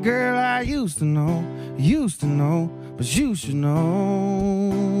about a girl I used to know, but you should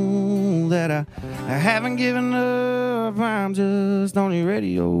know that I haven't given up. I'm just on your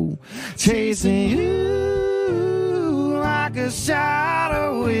radio, chasing you like a shot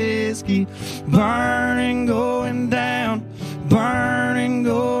of whiskey, burning, going down, burning,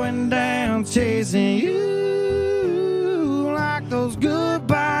 going down. Chasing you like those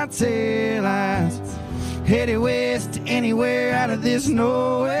goodbye taillights, headed west anywhere out of this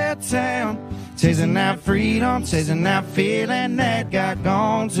nowhere town. Chasing that freedom, chasing that feeling that got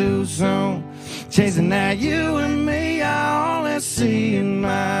gone too soon. Chasing that you and me I only see in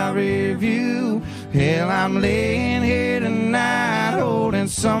my review. Hell, I'm laying here tonight holding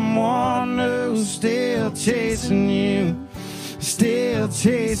someone new. Still chasing you, still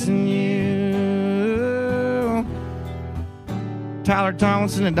chasing you. Tyler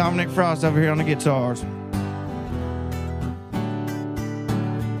Tomlinson and Dominic Frost over here on the guitars.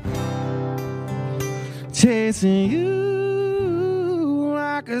 Chasing you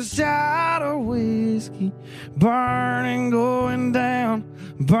like a shot of whiskey, burning, going down,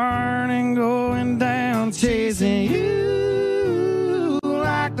 burning, going down. Chasing you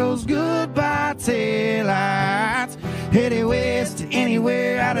like those goodbye taillights, headed west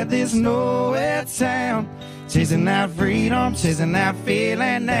anywhere out of this nowhere town. Chasing that freedom, chasing that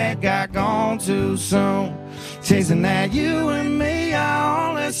feeling that got gone too soon. Chasing that you and me I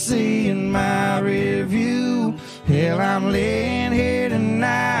only see in my review. Hell, I'm laying here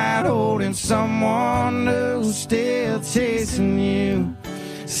tonight holding someone new. Still chasing you,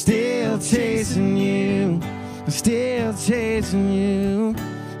 still chasing you, still chasing you,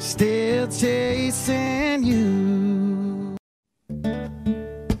 still chasing you.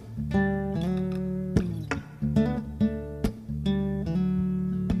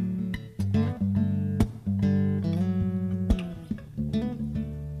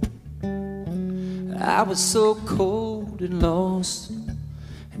 I was so cold and lost,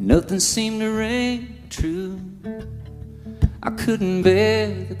 and nothing seemed to ring true. I couldn't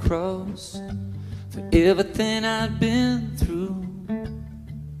bear the cross for everything I'd been through.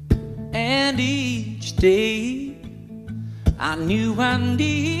 And each day I knew I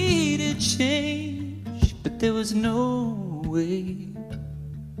needed change, but there was no way,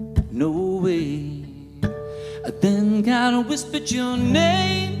 no way. Then God whispered your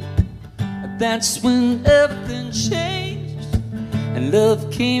name. That's when everything changed, and love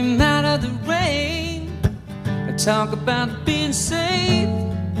came out of the rain. I talk about being saved.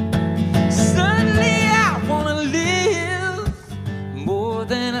 Suddenly I wanna live more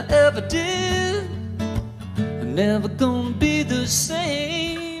than I ever did. I'm never gonna be the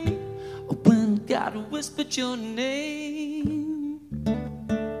same when God whispered your name.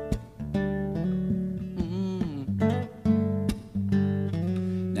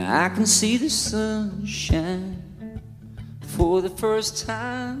 I can see the sunshine for the first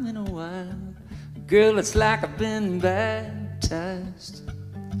time in a while. Girl, it's like I've been baptized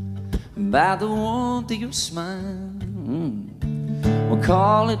by the warmth of your smile. We'll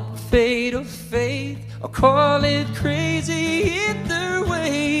call it fate or faith, or call it crazy, either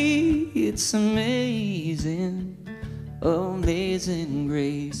way. It's amazing, amazing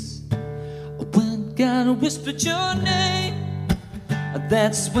grace. When God whispered your name,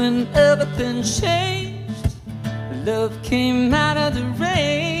 that's when everything changed. Love came out of the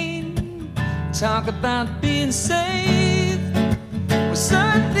rain. talk about being safe. Well,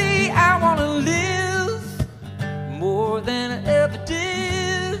 suddenly I want to live more than I ever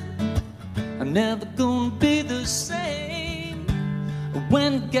did. I'm never gonna be the same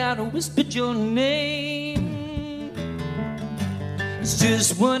when God whispered your name. It's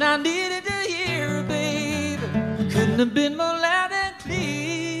just what I needed to hear, baby. Couldn't have been more loud and clear.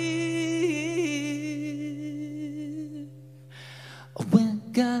 When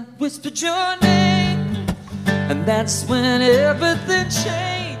God whispered your name, and that's when everything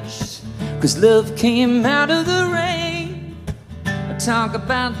changed. 'Cause love came out of the rain. I talk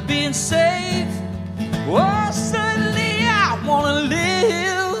about being safe. Oh, suddenly I wanna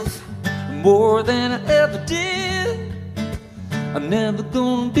live more than I ever did. I'm never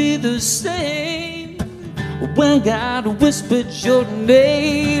gonna be the same when God whispered your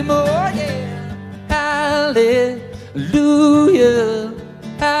name. Oh yeah. Hallelujah,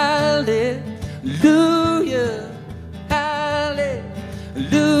 hallelujah, hallelujah.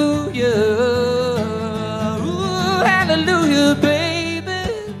 Ooh, hallelujah, baby.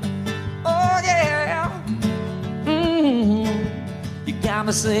 Oh yeah. You got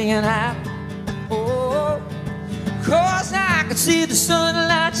me singing out. Oh, 'cause I can see the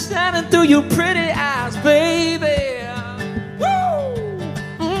sunlight shining through your pretty eyes, baby. Woo!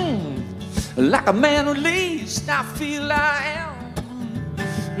 Like a man who leaves, I feel I am.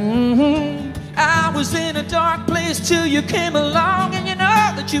 I was in a dark place till you came along, and you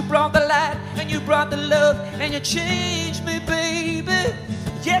know that you brought the light, and you brought the love, and you changed me, baby.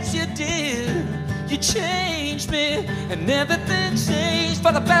 Yes, you did. You changed me, and everything changed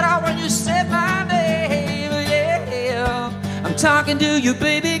for the better when you said my name. Yeah, I'm talking to you,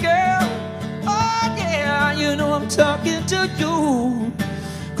 baby girl. Oh yeah, you know I'm talking to you.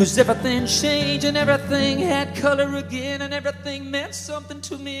 'Cause everything changed and everything had color again, and everything meant something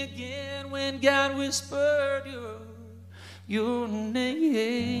to me again when God whispered your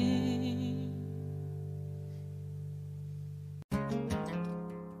name.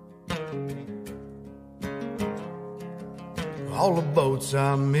 All the boats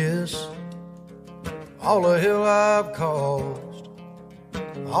I miss, all the hell I've caused,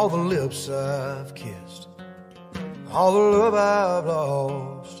 all the lips I've kissed, all the love I've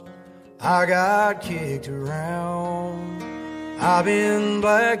lost. I got kicked around, I've been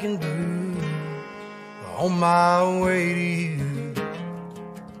black and blue, on my way to you.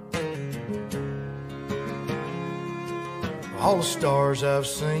 All the stars I've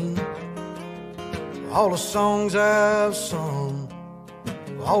seen, all the songs I've sung,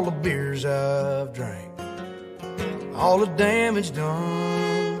 all the beers I've drank, all the damage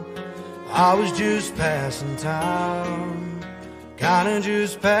done. I was just passing time, kinda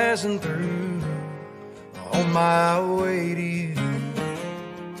just passing through, on my way to you.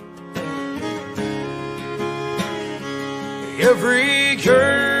 Every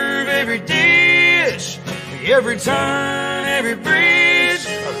curve, every ditch, every turn, every bridge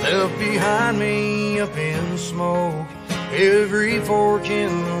I left behind me up in smoke, every fork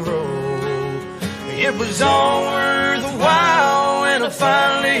in the road. It was all worth a while when I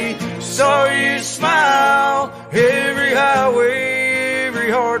finally saw you smile. Every highway, every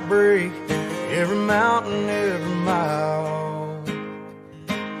heartbreak, every mountain, every mile.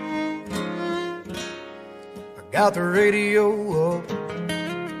 I got the radio up,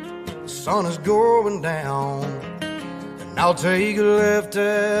 the sun is going down, and I'll take a left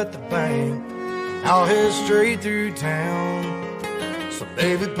at the bank, I'll head straight through town. So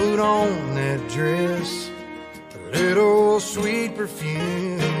baby, put on that dress, a little sweet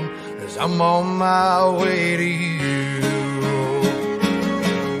perfume, as I'm on my way to you.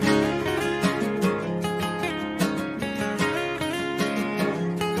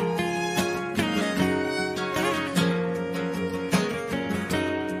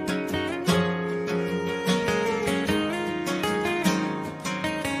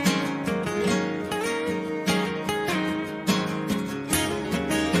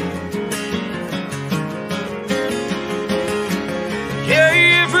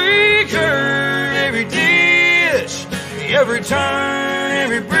 Every turn,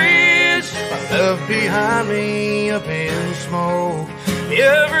 every bridge I left behind me up in smoke,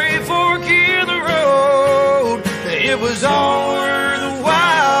 every fork in the road. It was all worth a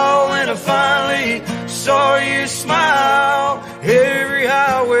while when I finally saw you smile. Every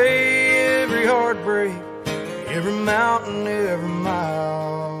highway, every heartbreak, every mountain, every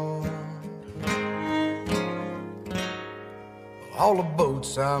mile. All the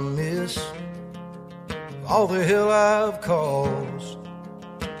boats I miss, all the hell I've caused,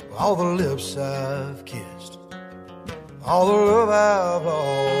 all the lips I've kissed, all the love I've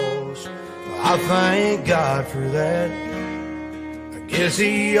lost. I thank God for that. I guess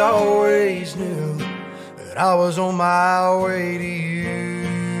He always knew that I was on my way to you.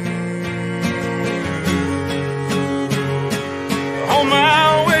 On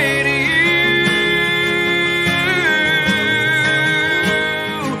my way to you.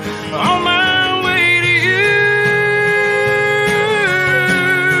 On my way to you.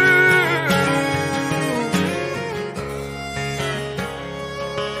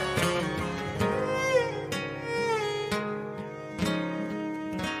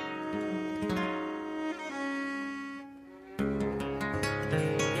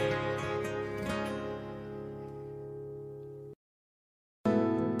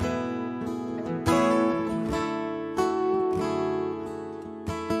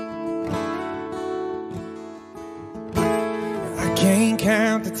 Can't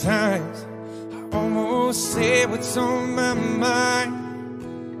count the times I almost said what's on my mind,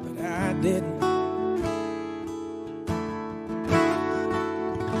 but I didn't.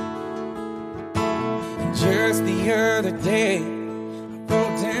 And just the other day, I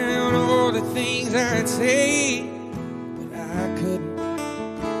wrote down all the things I'd say, but I couldn't.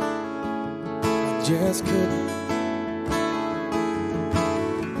 I just couldn't.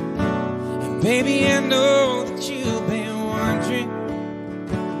 And baby, I know that you've been wondering.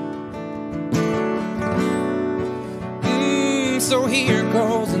 So here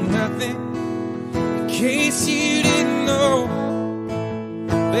goes nothing, in case you didn't know.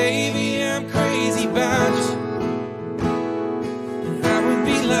 Baby, I'm crazy about you. I would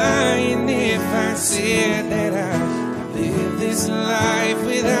be lying if I said that I live this life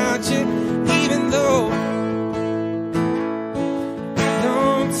without you, even though I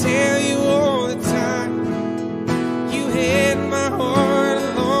don't tell you all the time. You had my heart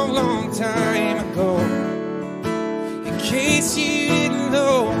a long, long time ago. In case you didn't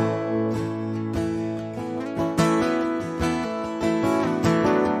know,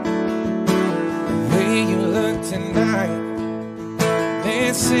 the way you look tonight,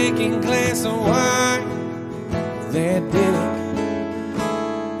 that second glass of wine, that did it.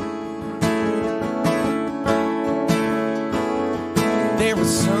 There was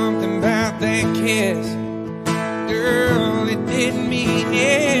something about that kiss, girl, it did me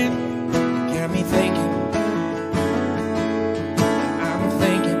in. It got me thinking.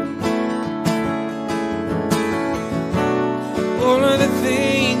 All of the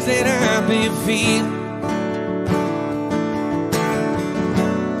things that I've been feeling.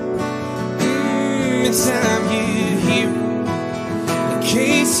 It's time you hear. In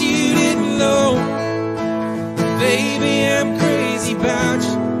case you didn't know, baby, I'm crazy about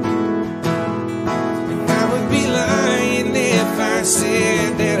you. And I would be lying if I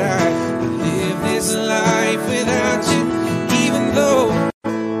said that I live this life without you, even though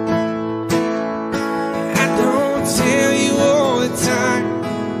time.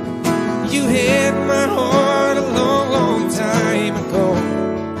 You had my heart a long, long time ago.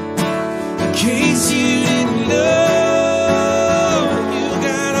 In case you didn't know, you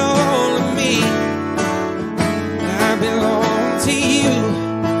got all of me. I belong to you.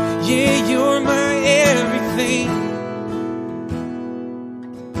 Yeah, you're my everything.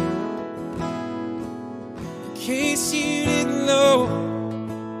 In case you didn't know,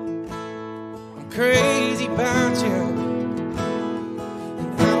 I'm crazy about you.